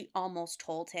where she almost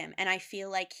told him, and I feel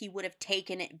like he would have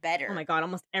taken it better. Oh my God,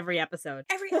 almost every episode.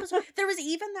 Every episode. There was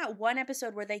even that one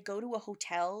episode where they go to a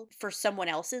hotel for someone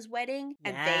else's wedding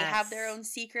and they have their own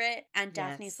secret, and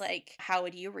Daphne's like, how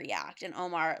would you react? And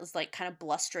Omar is like kind of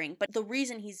blustering. But the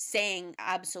reason he's saying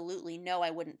absolutely no,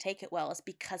 I wouldn't take it well is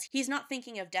because he's not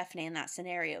thinking of Daphne in that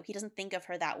scenario. He doesn't think of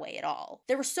her that way at all.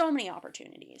 There were so many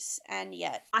opportunities, and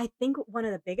yet I think one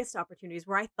of the biggest opportunities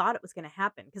where I thought it was going to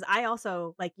happen, because I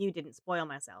also, like you, didn't spoil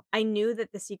myself. I knew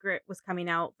that the secret was coming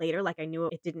out later. Like I knew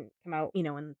it didn't come out,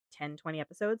 in 10, 20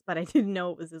 episodes, but I didn't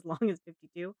know it was as long as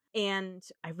 52. And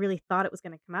I really thought it was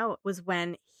going to come out was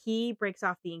when he breaks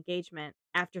off the engagement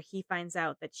after he finds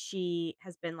out that she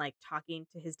has been like talking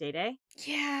to his Dede.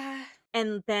 Yeah.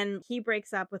 And then he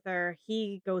breaks up with her.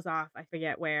 He goes off, I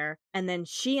forget where. And then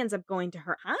she ends up going to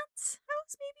her aunt's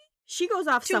house, maybe? She goes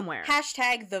off somewhere.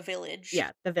 Hashtag the village.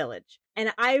 Yeah, the village.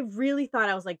 And I really thought,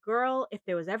 I was like, girl, if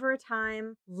there was ever a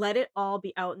time, let it all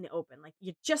be out in the open. Like,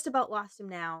 you just about lost him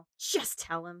now. Just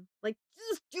tell him. Like,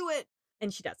 just do it.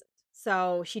 And she doesn't.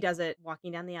 So she does it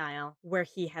walking down the aisle where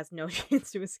he has no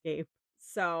chance to escape.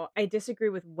 So I disagree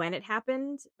with when it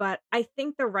happened, but I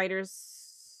think the writers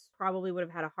probably would have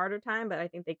had a harder time, but I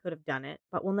think they could have done it.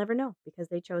 But we'll never know because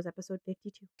they chose episode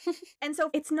 52. And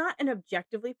so it's not an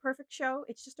objectively perfect show.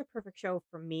 It's just a perfect show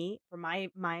for me, for my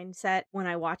mindset when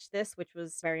I watched this, which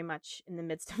was very much in the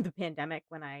midst of the pandemic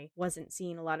when I wasn't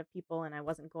seeing a lot of people and I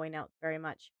wasn't going out very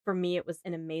much. For me, it was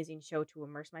an amazing show to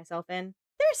immerse myself in.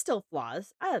 There's still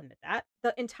flaws. I'll admit that.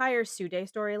 The entire Sude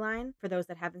storyline, for those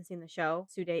that haven't seen the show,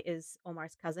 Sude is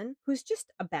Omar's cousin, who's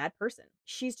just a bad person.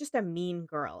 She's just a mean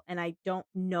girl, and I don't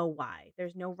know why.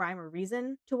 There's no rhyme or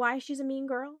reason to why she's a mean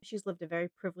girl. She's lived a very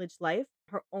privileged life.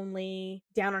 Her only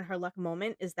down on her luck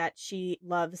moment is that she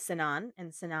loves Sinan,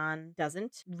 and Sinan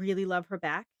doesn't really love her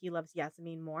back. He loves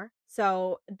Yasmin more.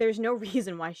 So there's no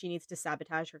reason why she needs to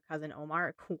sabotage her cousin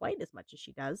Omar quite as much as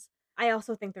she does. I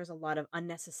also think there's a lot of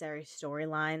unnecessary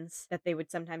storylines that they would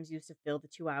sometimes use to fill the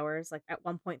 2 hours. Like at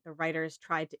one point, the writers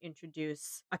tried to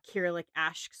introduce a Kiralık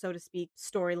Aşk, so to speak,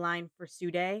 storyline for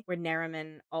Sude, where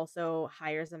Neriman also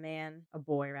hires a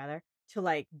boy rather, to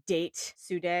like date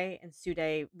Sude, and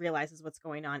Sude realizes what's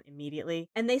going on immediately.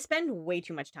 And they spend way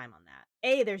too much time on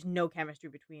that. There's no chemistry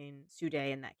between Sude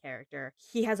and that character.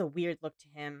 He has a weird look to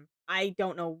him. I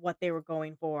don't know what they were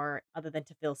going for other than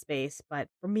to fill space, but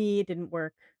for me, it didn't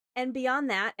work. And beyond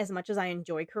that, as much as I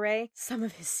enjoy Kure, some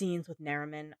of his scenes with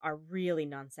Neriman are really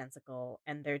nonsensical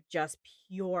and they're just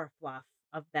pure fluff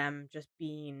of them just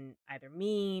being either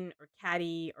mean or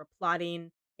catty or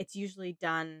plotting. It's usually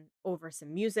done over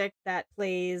some music that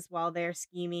plays while they're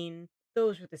scheming.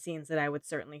 Those were the scenes that I would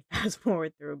certainly fast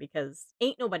forward through because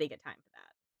ain't nobody got time for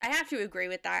that. I have to agree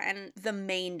with that. And the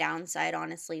main downside,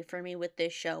 honestly, for me with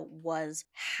this show was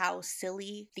how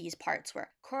silly these parts were.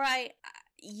 Korai,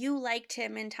 you liked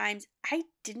him in times. I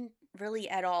didn't really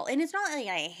at all. And it's not like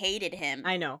I hated him.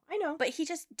 I know. But he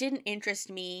just didn't interest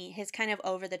me. His kind of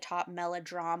over-the-top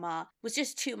melodrama was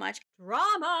just too much.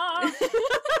 Drama!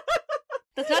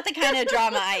 That's not the kind of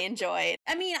drama I enjoy.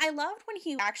 I mean, I loved when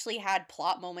he actually had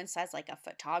plot moments as like a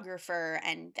photographer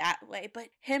and that way, but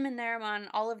him and Neriman,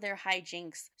 all of their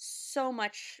hijinks, so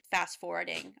much fast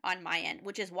forwarding on my end,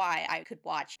 which is why I could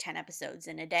watch 10 episodes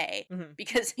in a day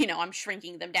because, I'm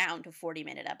shrinking them down to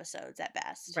 40-minute episodes at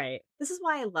best. Right. This is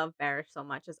why I love Barish so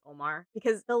much as Omar,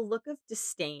 because the look of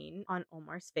disdain on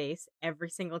Omar's face every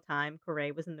single time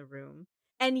Kure was in the room.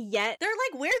 And yet they're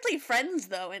like weirdly friends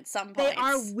though at some points. They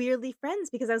are weirdly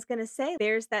friends because I was going to say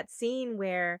there's that scene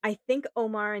where I think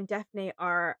Omar and Daphne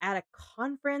are at a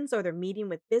conference or they're meeting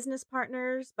with business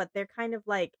partners, but they're kind of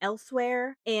like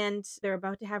elsewhere and they're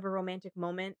about to have a romantic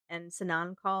moment and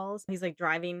Sinan calls. He's like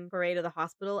driving Kure to the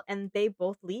hospital and they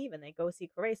both leave and they go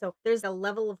see Kure. So there's a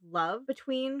level of love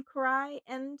between Kure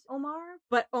and Omar,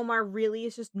 but Omar really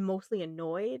is just mostly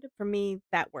annoyed. For me,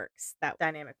 that works. That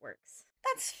dynamic works.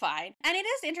 That's fine. And it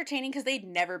is entertaining because they'd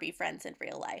never be friends in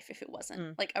real life if it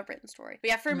wasn't like a written story.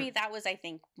 But yeah, for me, that was, I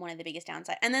think, one of the biggest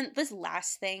downsides. And then this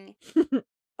last thing.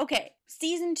 Okay,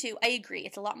 season 2, I agree.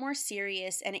 It's a lot more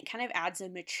serious and it kind of adds a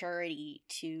maturity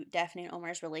to Daphne and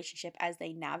Omar's relationship as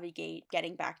they navigate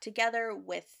getting back together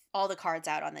with all the cards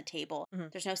out on the table.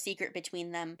 There's no secret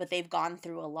between them, but they've gone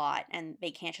through a lot and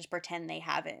they can't just pretend they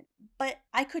haven't. But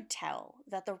I could tell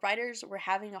that the writers were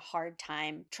having a hard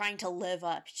time trying to live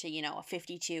up to, a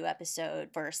 52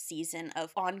 episode first season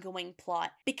of ongoing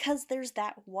plot because there's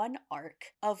that one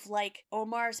arc of like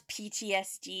Omar's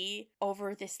PTSD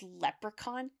over this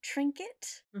leprechaun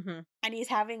trinket. And he's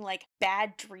having like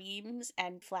bad dreams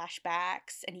and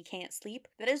flashbacks and he can't sleep.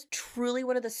 That is truly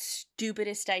one of the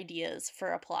stupidest ideas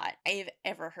for a plot I've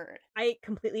ever heard. I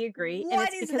completely agree.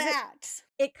 What is that?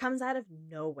 It comes out of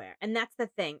nowhere. And that's the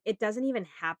thing. It doesn't even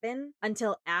happen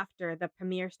until after the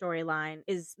premiere storyline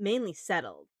is mainly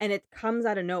settled. And it comes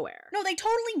out of nowhere. No, they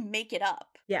totally make it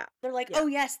up. Yeah. They're like, oh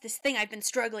yes, this thing I've been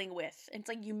struggling with. And it's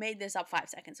like, you made this up 5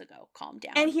 seconds ago. Calm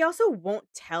down. And he also won't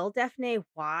tell Daphne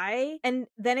why. And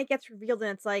then it gets revealed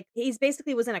and it's like, he's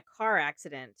basically was in a car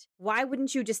accident. Why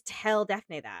wouldn't you just tell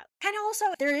Daphne that? And also,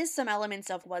 there is some elements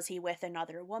of was he with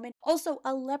another woman? Also,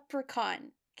 a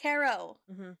leprechaun. Caro.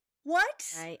 What?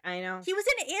 I know. He was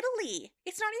in Italy.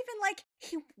 It's not even like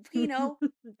he,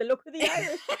 the look of the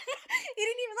Irish. He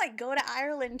didn't even like go to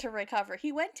Ireland to recover.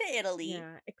 He went to Italy.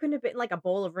 Yeah, it couldn't have been like a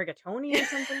bowl of rigatoni or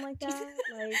something like that.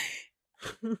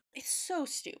 It's so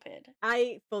stupid.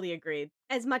 I fully agree.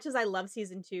 As much as I love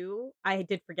season 2, I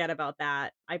did forget about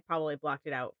that. I probably blocked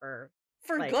it out for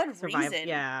good reason.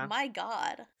 Yeah. My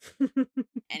God.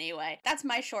 Anyway, that's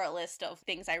my short list of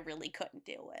things I really couldn't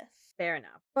deal with. Fair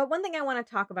enough. But one thing I want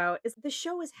to talk about is the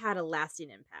show has had a lasting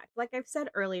impact. Like I've said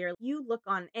earlier, you look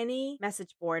on any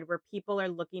message board where people are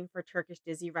looking for Turkish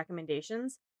Disney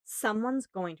recommendations, someone's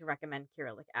going to recommend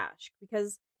Kiralık Aşk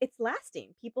because it's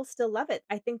lasting. People still love it.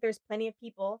 I think there's plenty of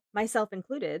people, myself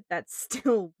included, that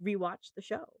still rewatch the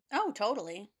show. Oh,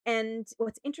 totally. And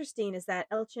what's interesting is that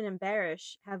Elçin and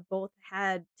Barış have both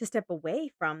had to step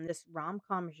away from this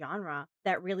rom-com genre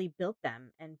that really built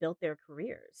them and built their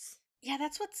careers. Yeah,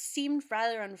 that's what seemed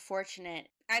rather unfortunate.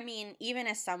 I mean, even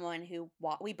as someone who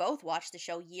we both watched the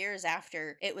show years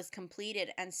after it was completed,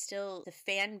 and still the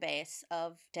fan base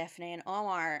of Defne and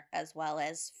Omar, as well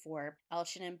as for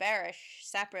Elçin and Barış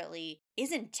separately,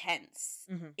 is intense.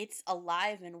 It's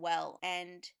alive and well.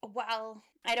 And while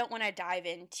I don't want to dive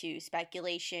into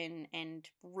speculation and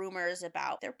rumors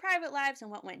about their private lives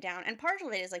and what went down, and part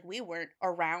of it is like we weren't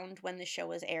around when the show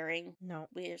was airing. No.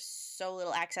 We have so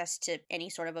little access to any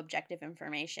sort of objective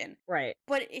information. Right.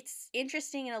 But it's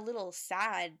interesting and a little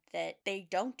sad that they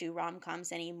don't do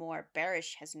rom-coms anymore.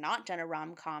 Barış has not done a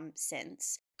rom-com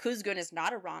since. Kuzgun is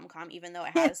not a rom-com, even though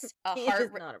it has a It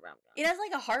is not a rom-com. It has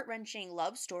like a heart-wrenching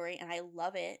love story, and I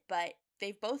love it, but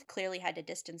they've both clearly had to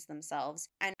distance themselves,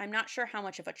 and I'm not sure how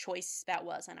much of a choice that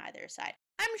was on either side.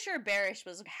 I'm sure Barış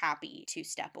was happy to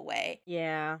step away.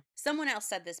 Yeah. Someone else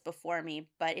said this before me,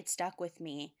 but it stuck with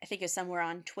me. I think it was somewhere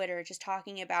on Twitter, just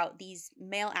talking about these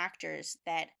male actors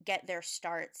that get their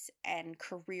starts and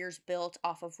careers built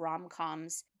off of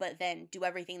rom-coms, but then do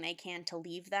everything they can to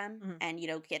leave them and, you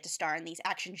know, get to star in these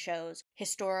action shows,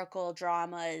 historical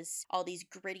dramas, all these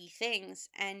gritty things.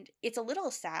 And it's a little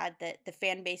sad that the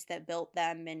fan base that built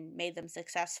them and made them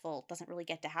successful doesn't really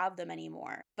get to have them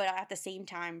anymore. But at the same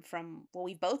time, from what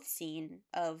we've both seen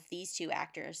of these two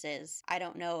actors, is I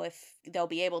don't know if they'll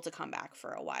be able to come back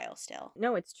for a while still.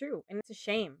 No, it's true. And it's a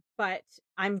shame. But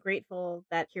I'm grateful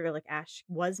that Kiralık Aşk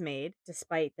was made,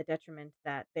 despite the detriment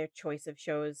that their choice of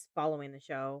shows following the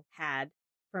show had.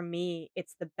 For me,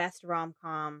 it's the best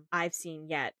rom-com I've seen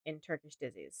yet in Turkish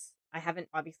Disney's. I haven't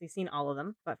obviously seen all of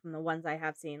them, but from the ones I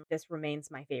have seen, this remains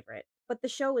my favorite. But the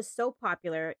show is so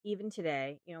popular even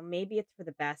today, you know, maybe it's for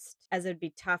the best, as it would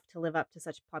be tough to live up to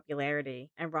such popularity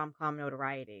and rom-com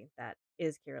notoriety that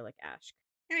is Kiralık Aşk.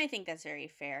 And I think that's very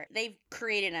fair. They've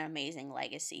created an amazing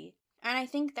legacy. And I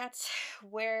think that's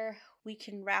where we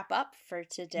can wrap up for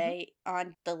today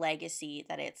on the legacy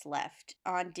that it's left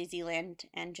on Disneyland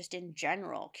and just in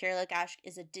general. Kiralık Aşk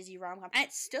is a Disney rom-com, and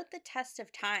it stood the test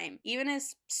of time. Even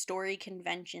as story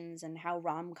conventions and how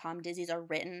rom-com Disneys are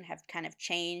written have kind of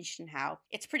changed, and how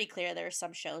it's pretty clear there are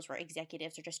some shows where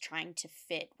executives are just trying to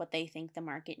fit what they think the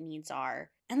market needs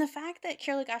are. And the fact that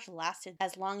Kiralık Aşk lasted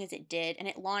as long as it did, and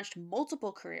it launched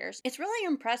multiple careers, it's really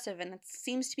impressive, and it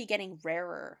seems to be getting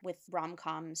rarer with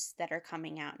rom-coms that are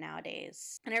coming out nowadays.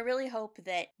 And I really hope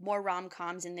that more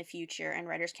rom-coms in the future and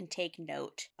writers can take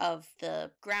note of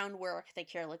the groundwork that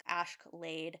Kiralık Aşk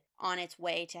laid on its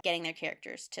way to getting their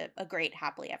characters to a great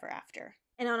happily ever after.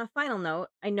 And on a final note,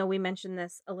 I know we mentioned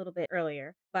this a little bit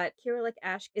earlier, but Kiralık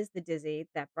Aşk is the Disney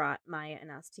that brought Maya and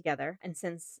us together. And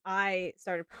since I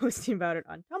started posting about it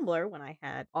on Tumblr when I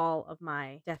had all of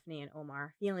my Defne and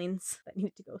Omar feelings that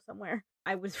needed to go somewhere,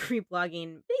 I was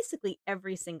reblogging basically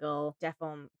every single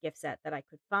Defom gift set that I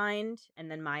could find,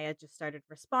 and then Maya just started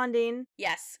responding.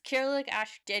 Yes, Kiralık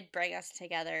Aşk did bring us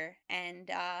together, and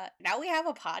now we have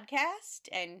a podcast,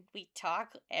 and we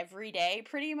talk every day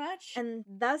pretty much. And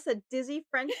thus a Disney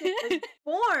friendship was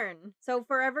born. So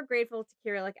forever grateful to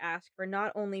Kiralık Aşk for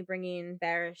not only bringing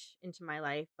Barış into my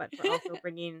life, but for also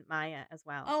bringing Maya as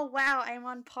well. Oh wow, I'm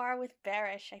on par with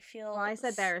Barış. I feel. Well, I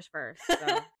said Barış first.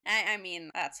 So. I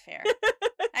mean, that's fair.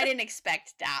 I didn't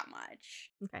expect that much.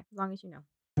 Okay, as long as you know.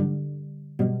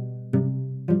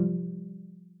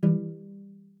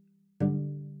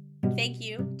 Thank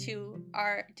you to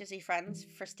our Disney friends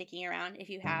for sticking around, if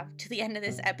you have, to the end of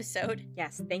this episode.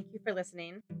 Yes, thank you for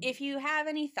listening. If you have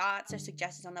any thoughts or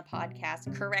suggestions on the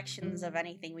podcast, corrections of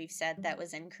anything we've said that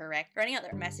was incorrect, or any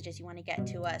other messages you want to get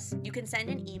to us, you can send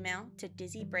an email to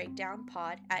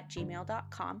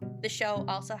DizzyBreakdownPod@gmail.com. The show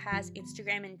also has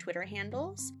Instagram and Twitter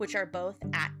handles, which are both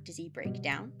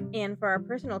 @DizzyBreakdown. And for our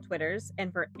personal Twitters,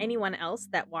 and for anyone else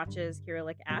that watches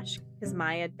Kiralık Aşk, because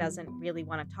Maya doesn't really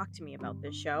want to talk to me about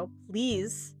this show,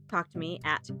 please talk to me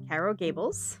at Caro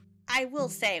Gables. I will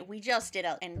say, we just did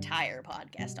an entire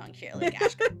podcast on Kiralık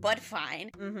Aşk, but fine.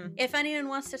 If anyone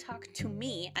wants to talk to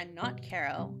me and not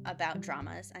Caro about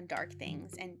dramas and dark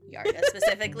things, and Yarda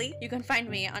specifically, you can find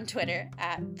me on Twitter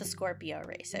at The Scorpio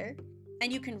Racer.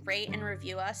 And you can rate and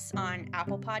review us on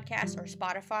Apple Podcasts or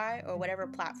Spotify or whatever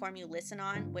platform you listen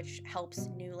on, which helps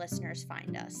new listeners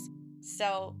find us.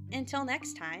 So until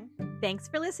next time. Thanks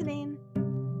for listening.